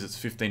this is, it's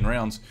 15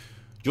 rounds,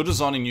 You're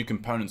designing new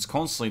components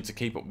constantly to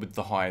keep up with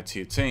the higher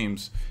tier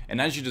teams, and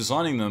as you're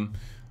designing them,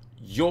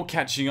 you're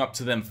catching up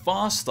to them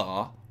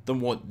faster than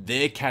what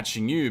they're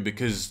catching you,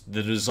 because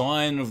the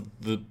design of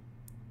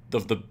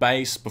the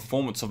base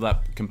performance of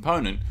that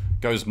component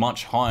goes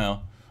much higher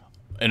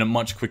in a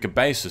much quicker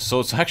basis. So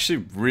it's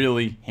actually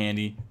really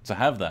handy to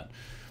have that.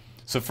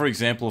 So for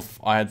example, if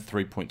I had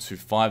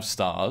 3.25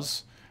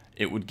 stars,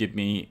 it would give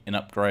me an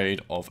upgrade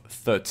of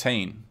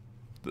 13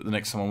 the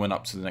next time I went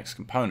up to the next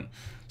component.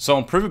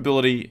 So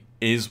improvability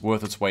is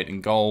worth its weight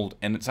in gold,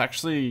 and it's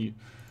actually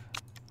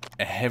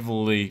a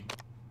heavily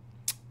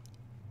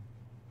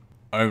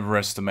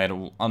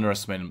underestimated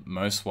in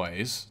most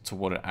ways to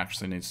what it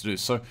actually needs to do.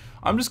 So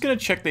I'm just going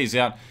to check these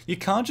out. You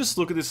can't just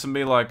look at this and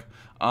be like,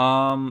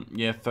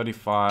 yeah,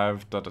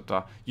 35,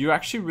 You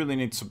actually really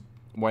need to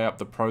weigh up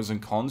the pros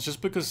and cons.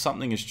 Just because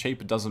something is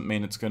cheaper doesn't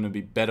mean it's going to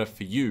be better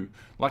for you.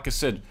 Like I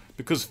said,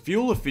 because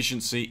fuel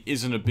efficiency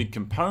isn't a big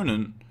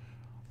component,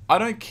 I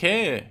don't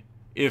care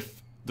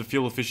if the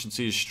fuel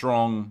efficiency is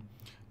strong,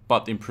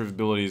 but the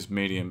improvability is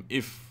medium.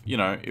 If, you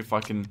know, if I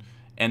can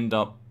end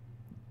up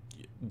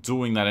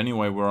doing that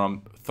anyway, where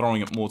I'm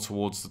throwing it more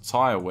towards the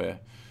tire wear.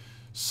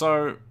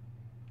 So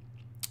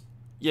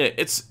yeah,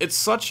 it's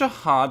such a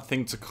hard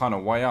thing to kind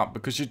of weigh up,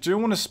 because you do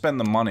want to spend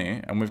the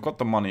money, and we've got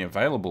the money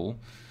available,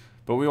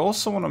 but we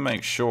also want to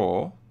make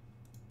sure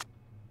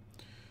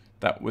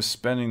that we're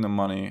spending the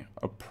money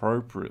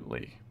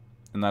appropriately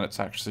and that it's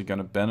actually going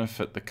to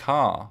benefit the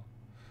car.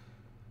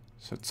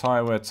 So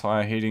tire wear,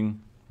 tire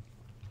heating,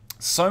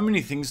 so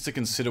many things to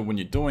consider when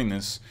you're doing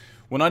this.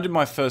 When I did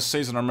my first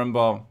season, I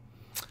remember,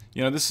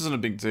 you know, this isn't a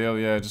big deal.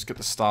 Yeah, just get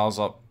the stars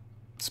up,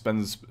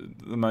 spend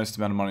the most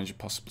amount of money as you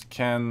possibly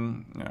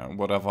can. You know,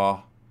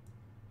 whatever.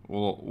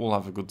 We'll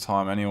have a good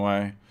time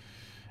anyway.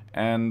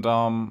 And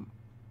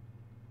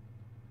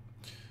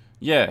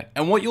yeah,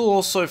 and what you'll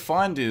also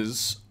find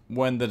is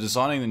when they're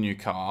designing the new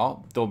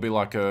car, there'll be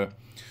like an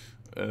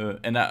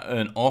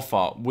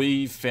offer.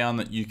 We found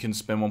that you can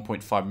spend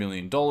 $1.5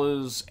 million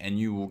and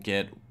you will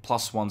get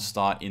 +1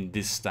 star in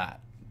this stat.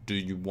 Do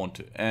you want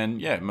it?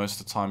 And yeah, most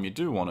of the time you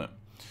do want it.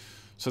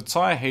 So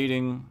tire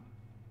heating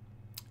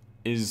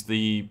is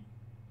the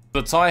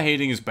tire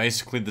heating is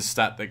basically the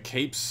stat that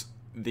keeps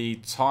the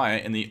tire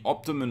in the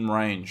optimum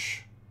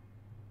range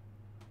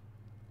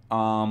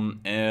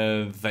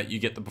that you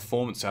get the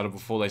performance out of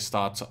before they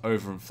start to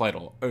overinflate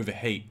or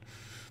overheat.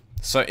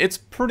 So it's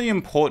pretty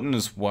important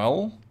as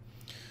well.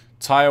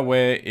 Tire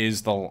wear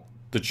is the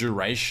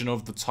duration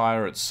of the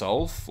tire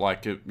itself,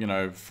 like it, you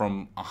know,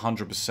 from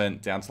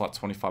 100% down to like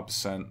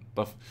 25%.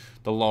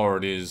 The lower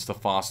it is, the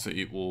faster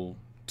it will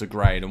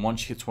degrade, and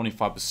once you hit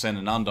 25%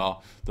 and under,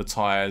 the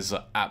tires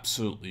are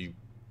absolutely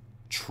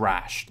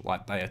trashed.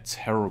 Like, they are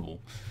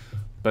terrible.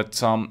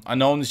 But I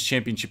know in this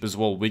championship as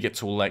well, we get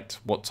to elect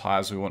what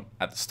tires we want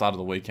at the start of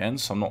the weekend,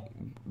 so I'm not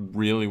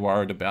really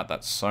worried about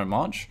that so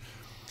much.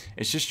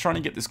 It's just trying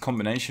to get this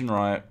combination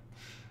right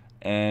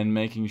and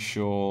making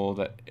sure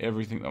that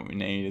everything that we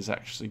need is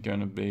actually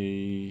going to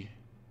be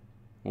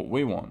what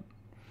we want.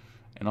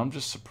 And I'm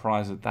just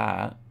surprised at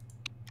that.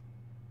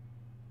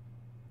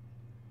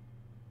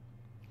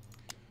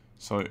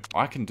 So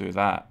I can do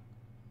that,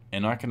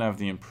 and I can have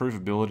the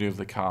improvability of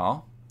the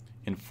car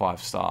in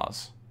 5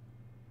 stars,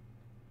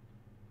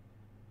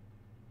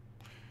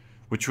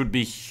 which would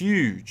be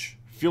huge.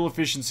 Fuel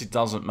efficiency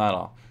doesn't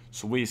matter.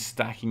 So we're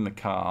stacking the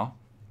car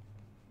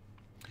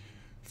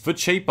for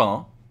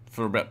cheaper,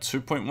 for about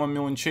 2.1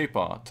 million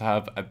cheaper, to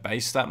have a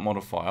base stat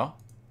modifier.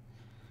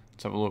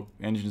 Let's have a look.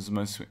 Engine is the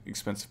most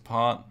expensive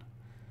part.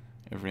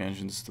 Every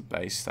engine is the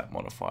base stat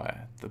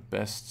modifier. The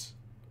best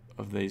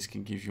of these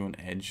can give you an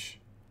edge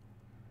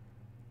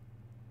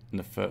in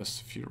the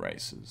first few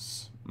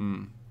races.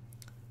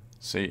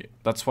 See,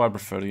 that's why I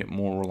prefer to get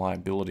more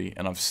reliability,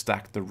 and I've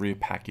stacked the rear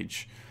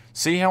package.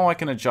 See how I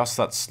can adjust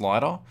that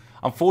slider?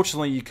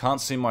 Unfortunately, you can't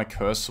see my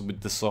cursor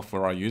with the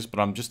software I use, but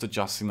I'm just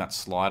adjusting that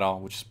slider,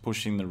 which is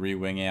pushing the rear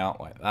wing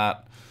out like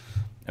that.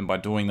 And by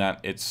doing that,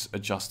 it's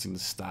adjusting the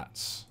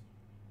stats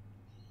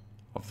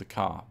of the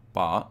car.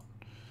 But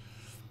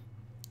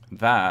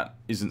that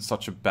isn't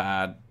such a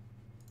bad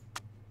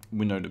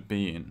window to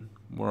be in.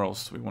 Where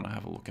else do we want to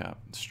have a look at?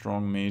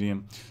 Strong,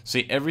 medium.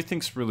 See,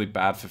 everything's really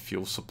bad for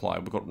fuel supply.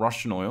 We've got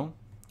Russian oil,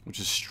 which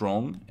is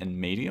strong and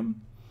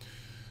medium.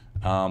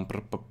 And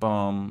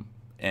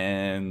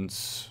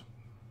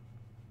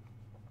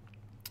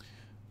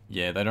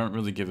yeah, they don't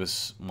really give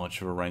us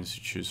much of a range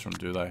to choose from,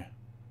 do they?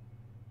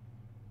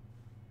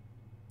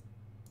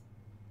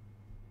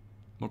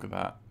 Look at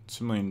that.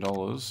 $2 million,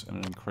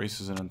 and it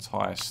increases an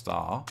entire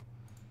star.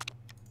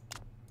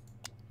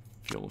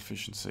 Fuel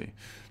efficiency.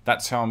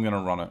 That's how I'm going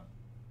to run it.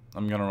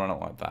 I'm going to run it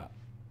like that.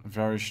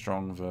 Very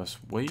strong versus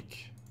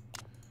weak.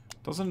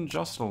 Doesn't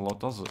adjust a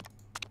lot, does it?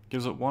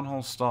 Gives it 1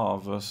 whole star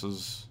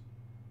versus...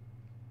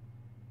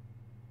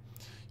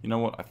 You know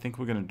what? I think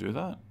we're going to do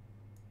that.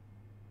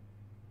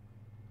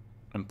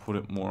 And put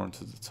it more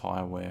into the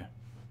tire wear.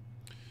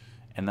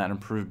 And that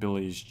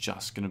improvability is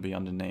just going to be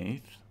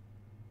underneath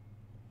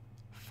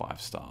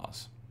 5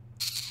 stars.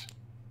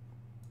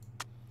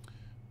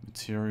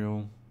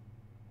 Material.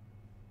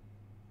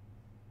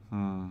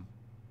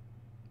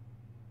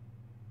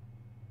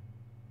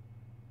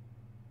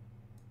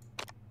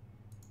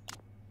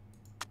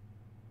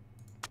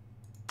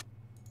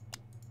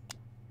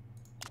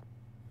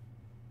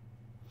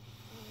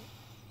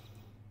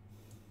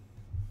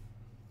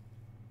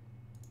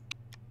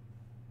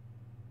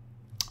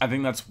 I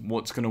think that's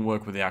what's going to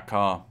work with our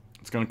car.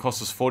 It's going to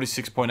cost us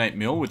 46.8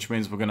 mil, which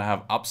means we're going to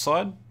have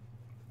upside.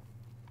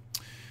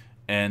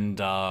 And,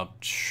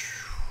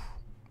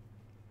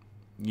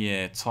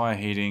 yeah, tyre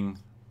heating,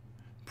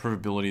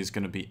 provability is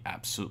going to be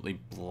absolutely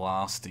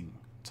blasting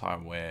tyre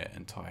wear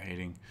and tyre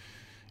heating.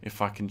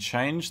 If I can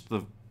change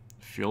the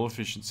fuel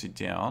efficiency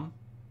down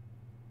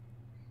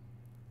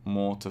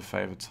more to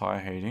favour tyre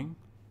heating,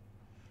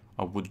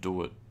 I would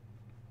do it.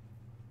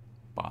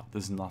 But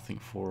there's nothing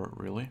for it,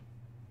 really.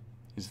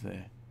 Is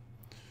there?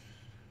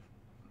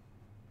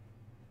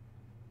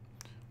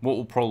 What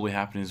will probably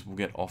happen is we'll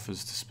get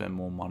offers to spend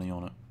more money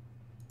on it.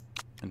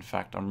 In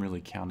fact, I'm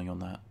really counting on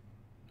that.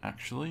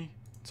 Actually,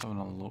 let's have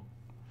another look.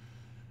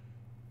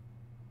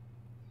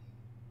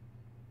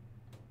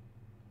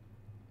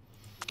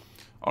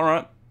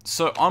 Alright,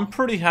 so I'm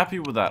pretty happy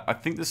with that. I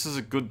think this is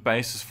a good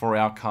basis for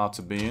our car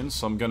to be in,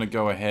 so I'm going to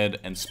go ahead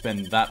and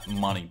spend that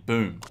money.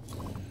 Boom.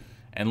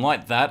 And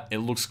like that, it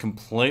looks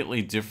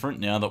completely different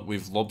now that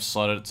we've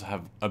lopsided it to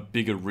have a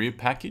bigger rear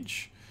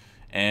package.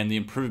 And the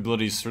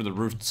improvability is through the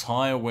roof.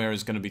 Tire wear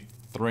is going to be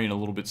 3 and a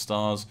little bit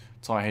stars.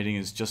 Tire heating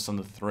is just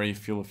under 3.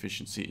 Fuel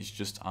efficiency is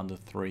just under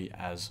 3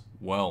 as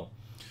well.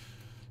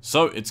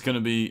 So it's going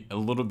to be a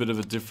little bit of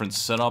a different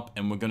setup,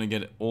 and we're going to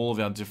get all of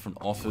our different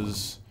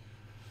offers.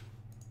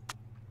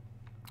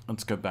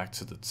 Let's go back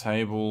to the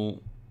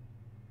table.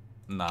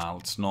 Nah,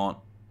 let's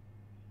not.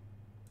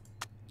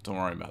 Don't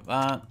worry about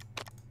that.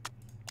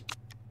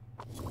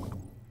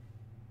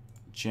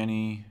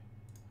 Jenny.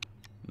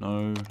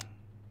 No.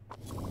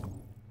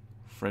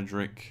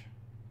 Frederick.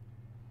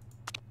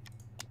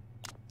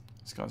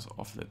 These guys are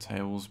off their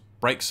tables.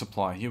 Brake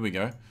supply. Here we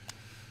go.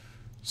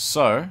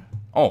 So,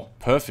 oh,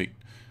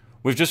 perfect.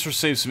 We've just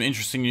received some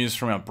interesting news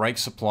from our brake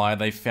supply.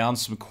 They found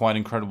some quite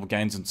incredible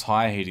gains in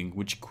tire heating,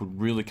 which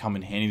could really come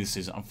in handy this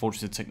season.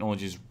 Unfortunately, the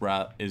technology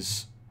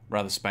is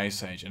rather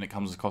space age, and it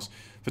comes at a cost.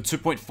 For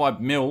 2.5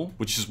 mil,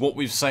 which is what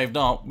we've saved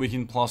up, we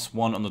can plus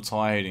 1 on the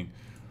tire heating.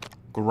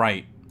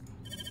 Great.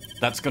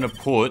 That's going to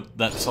put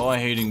that tire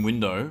heating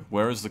window,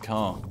 where is the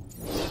car?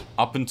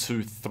 Up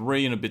into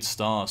 3 and a bit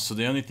stars. So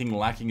the only thing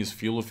lacking is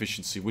fuel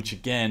efficiency, which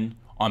again,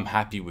 I'm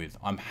happy with.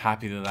 I'm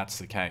happy that that's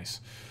the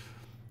case.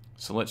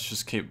 So let's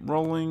just keep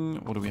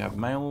rolling. What do we have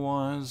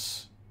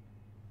mail-wise?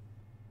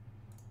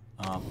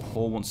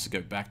 Paul wants to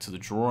go back to the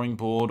drawing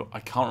board.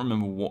 I can't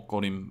remember what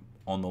got him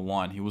on the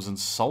line. He was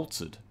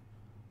insulted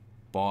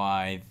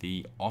by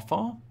the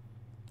offer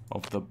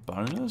of the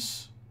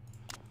bonus.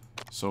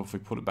 So if we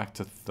put it back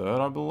to 3rd,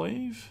 I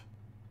believe,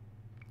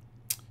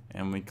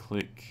 and we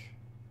click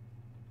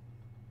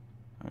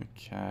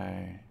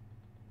OK.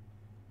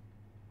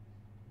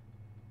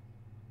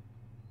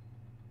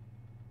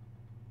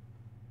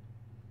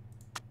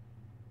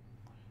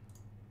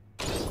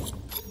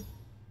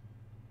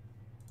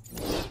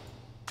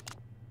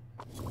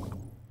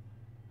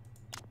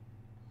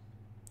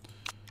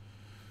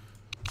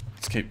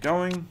 Let's keep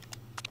going.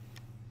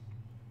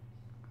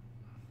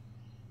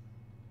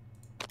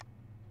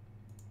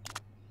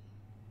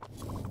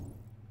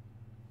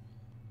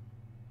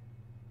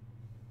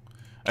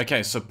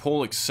 Okay, so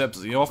Paul accepts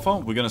the offer.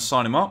 We're going to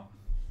sign him up.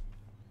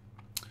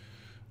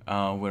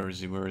 Where is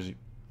he? Where is he?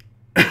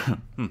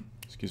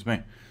 Excuse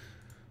me.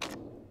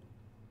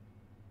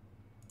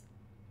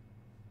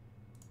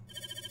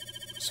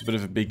 It's a bit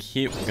of a big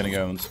hit. We're going to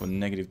go into a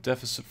negative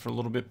deficit for a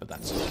little bit, but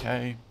that's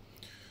okay.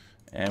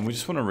 And we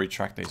just want to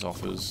retract these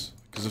offers,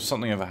 because if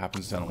something ever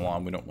happens down the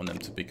line, we don't want them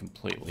to be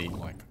completely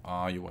like,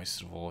 ah, you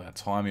wasted all our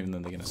time, even though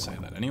they're going to say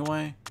that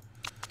anyway.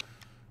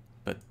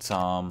 But,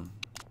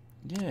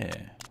 yeah.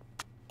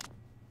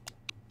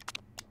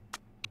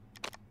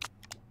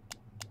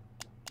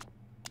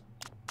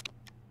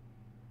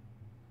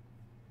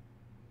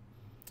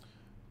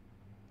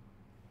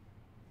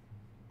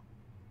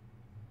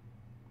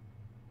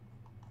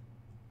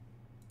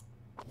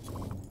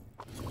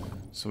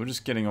 So we're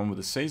just getting on with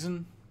the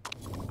season.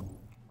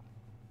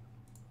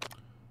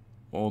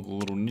 All the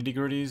little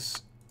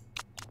nitty-gritties.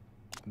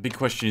 The big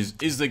question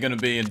is there going to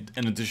be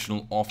an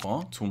additional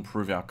offer to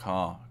improve our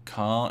car?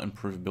 Car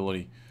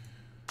improvability.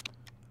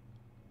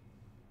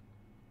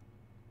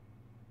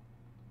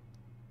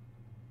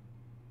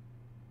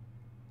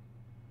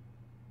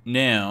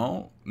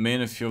 Now, me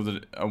and a few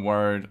that are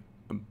worried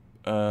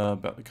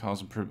about the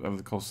car's improvement over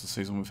the course of the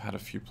season. We've had a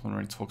few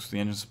preliminary talks with the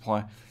engine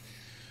supply.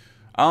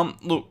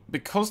 Look,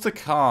 because the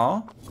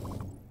car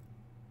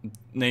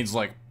needs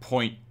like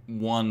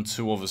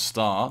 0.12 of a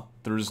star,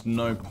 there is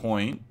no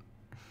point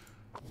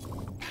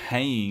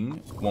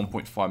paying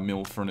 1.5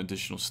 mil for an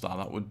additional star.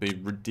 That would be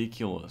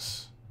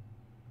ridiculous.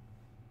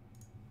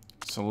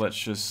 So let's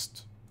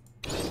just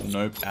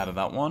nope out of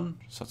that one.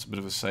 So that's a bit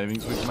of a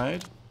savings we've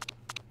made.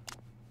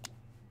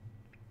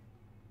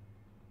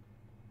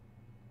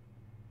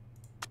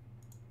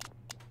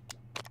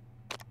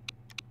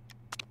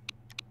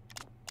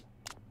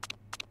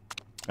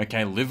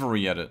 Okay,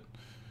 livery edit.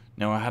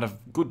 Now I had a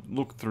good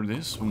look through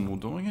this when we were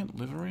doing it.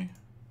 Livery.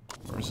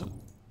 Where is it?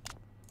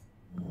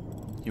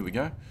 Here we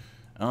go.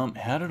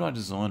 How did I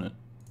design it?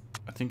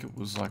 I think it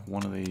was like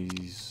one of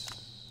these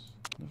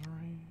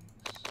liveries.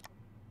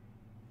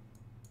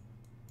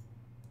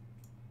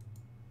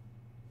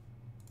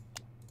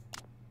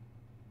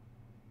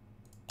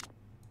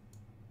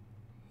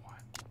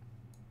 What?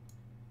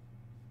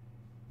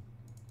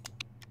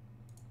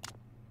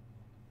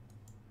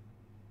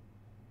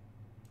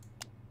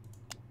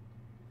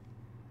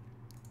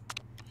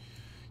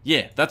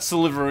 Yeah, that's the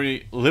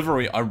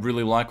livery I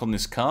really like on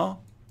this car.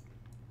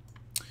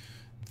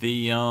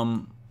 The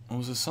or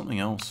was there something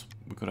else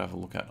we could have a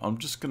look at?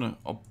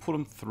 I'll put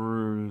them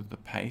through the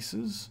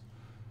paces.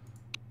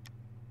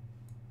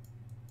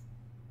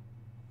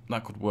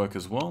 That could work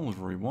as well.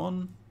 Livery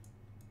 1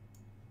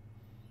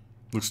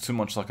 looks too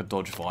much like a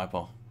Dodge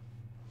Viper.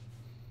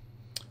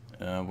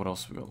 What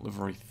else we got?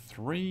 Livery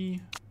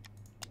 3.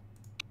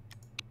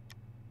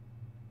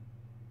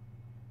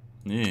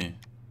 Yeah.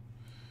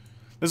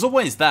 There's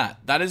always that.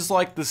 That is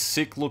like the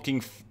sick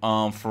looking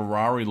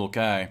Ferrari look,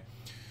 eh?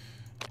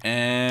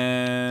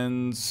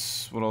 And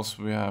what else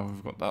do we have?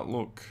 We've got that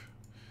look.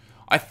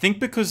 I think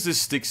because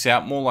this sticks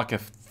out more like a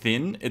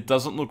thin, it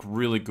doesn't look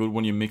really good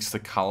when you mix the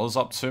colors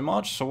up too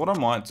much. So what I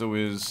might do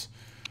is,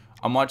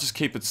 I might just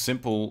keep it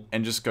simple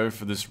and just go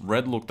for this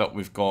red look that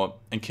we've got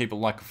and keep it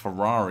like a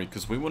Ferrari,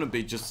 because we want to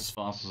be just as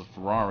fast as a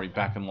Ferrari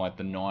back in like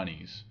the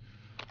 90s.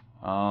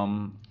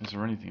 Is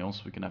there anything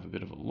else we can have a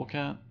bit of a look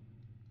at?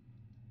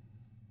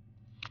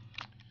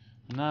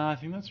 No, I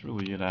think that's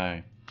really it,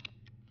 eh?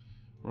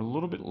 We're a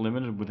little bit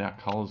limited with our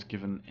colors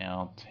given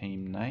our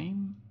team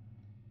name.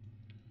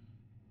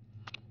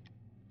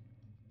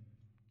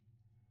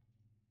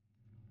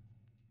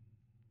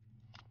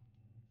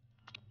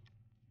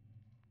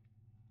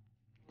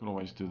 Could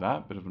always do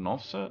that, bit of an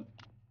offset.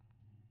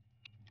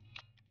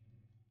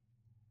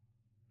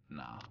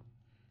 Nah.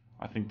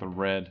 I think the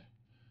red,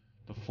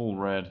 the full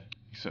red,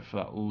 except for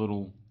that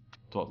little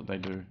dot that they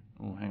do.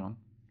 Oh, hang on.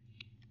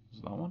 Is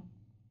it that one?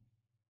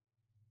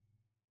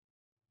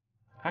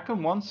 How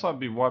can one side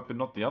be white but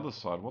not the other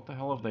side? What the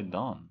hell have they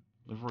done?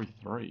 Livery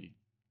 3.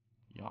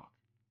 Yuck.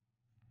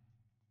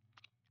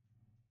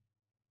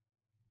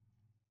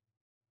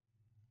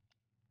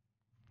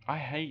 I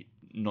hate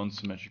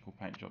non-symmetrical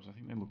paint jobs. I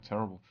think they look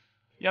terrible.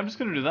 Yeah, I'm just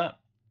going to do that.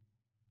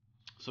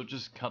 So it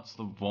just cuts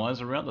the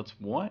visor out. That's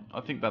white.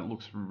 I think that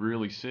looks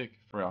really sick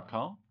for our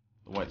car,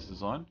 the way it's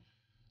designed.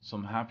 So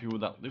I'm happy with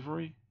that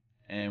livery.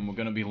 And we're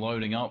going to be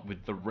loading up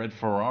with the red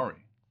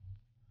Ferrari.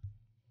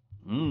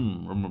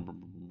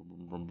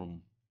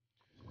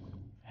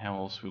 How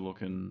else are we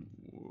looking?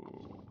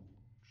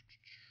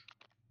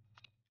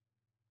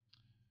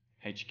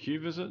 HQ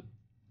visit.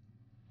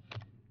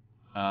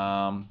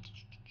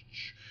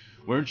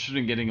 We're interested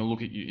in getting a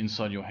look at you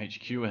inside your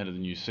HQ ahead of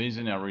the new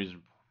season. Our reader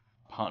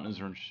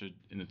partners are interested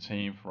in the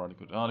team for writing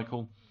a good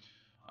article.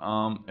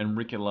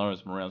 Enrique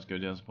Lara's morales go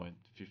down by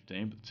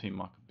 15, but team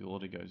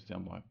markability goes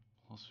down by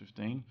plus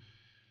 15.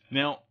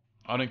 Now,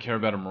 I don't care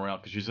about a morale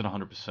because she's at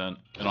 100%,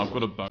 and I've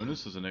got a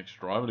bonus as an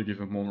ex-driver to give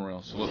him more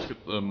morale. So let's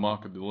get the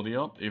markability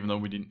up, even though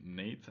we didn't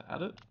need to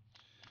add it.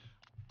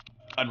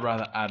 I'd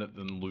rather add it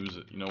than lose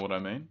it, you know what I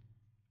mean?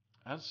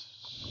 As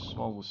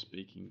while we're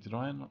speaking, did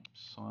I end up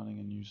signing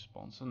a new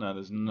sponsor? No,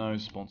 there's no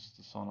sponsors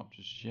to sign up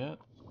just yet.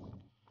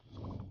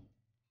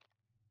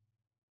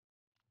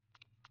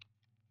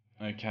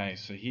 Okay,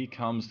 so here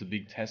comes the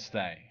big test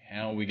day.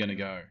 How are we going to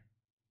go?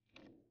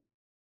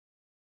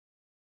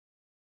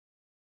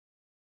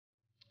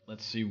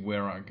 Let's see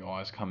where our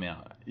guys come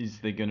out. Is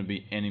there going to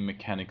be any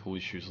mechanical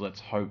issues? Let's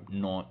hope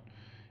not.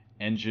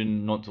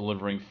 Engine not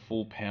delivering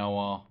full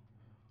power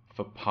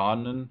for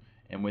Pardonen.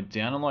 And we're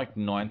down to like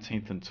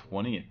 19th and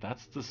 20th.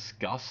 That's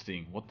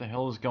disgusting. What the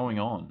hell is going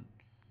on?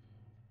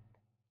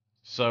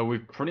 So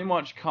we've pretty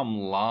much come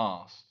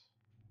last.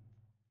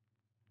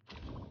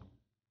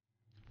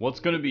 What's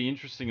going to be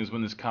interesting is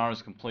when this car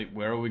is complete,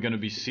 where are we going to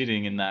be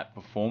sitting in that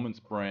performance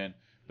brand?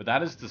 But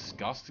that is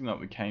disgusting that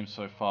we came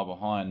so far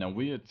behind. Now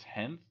we are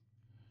 10th.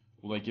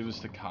 Will they give us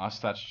the car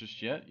stats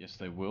just yet? Yes,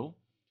 they will.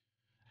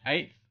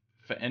 8th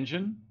for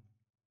engine.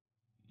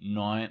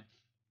 9th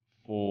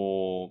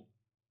for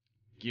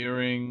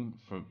gearing,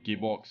 for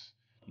gearbox.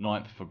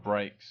 9th for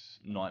brakes.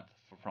 9th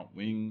for front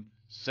wing.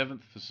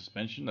 7th for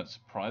suspension. That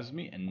surprised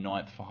me. And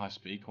 9th for high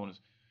speed corners.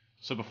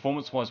 So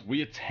performance-wise,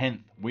 we are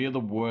 10th. We are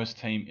the worst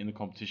team in the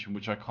competition,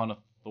 which I kind of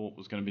thought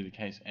was going to be the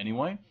case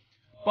anyway.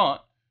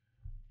 But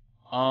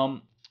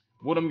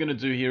what I'm going to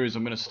do here is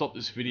I'm going to stop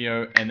this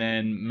video and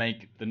then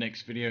make the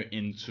next video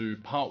into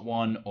part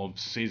 1 of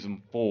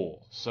season 4.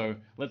 So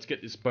let's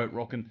get this boat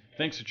rocking.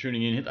 Thanks for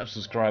tuning in. Hit that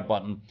subscribe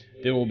button.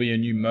 There will be a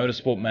new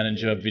Motorsport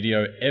Manager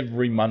video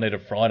every Monday to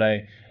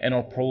Friday, and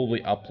I'll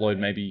probably upload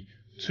maybe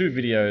 2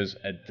 videos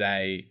a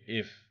day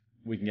if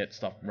we can get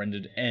stuff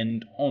rendered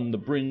and on the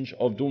bringe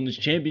of doing this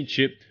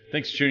championship.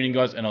 Thanks for tuning in,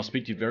 guys, and I'll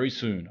speak to you very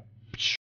soon.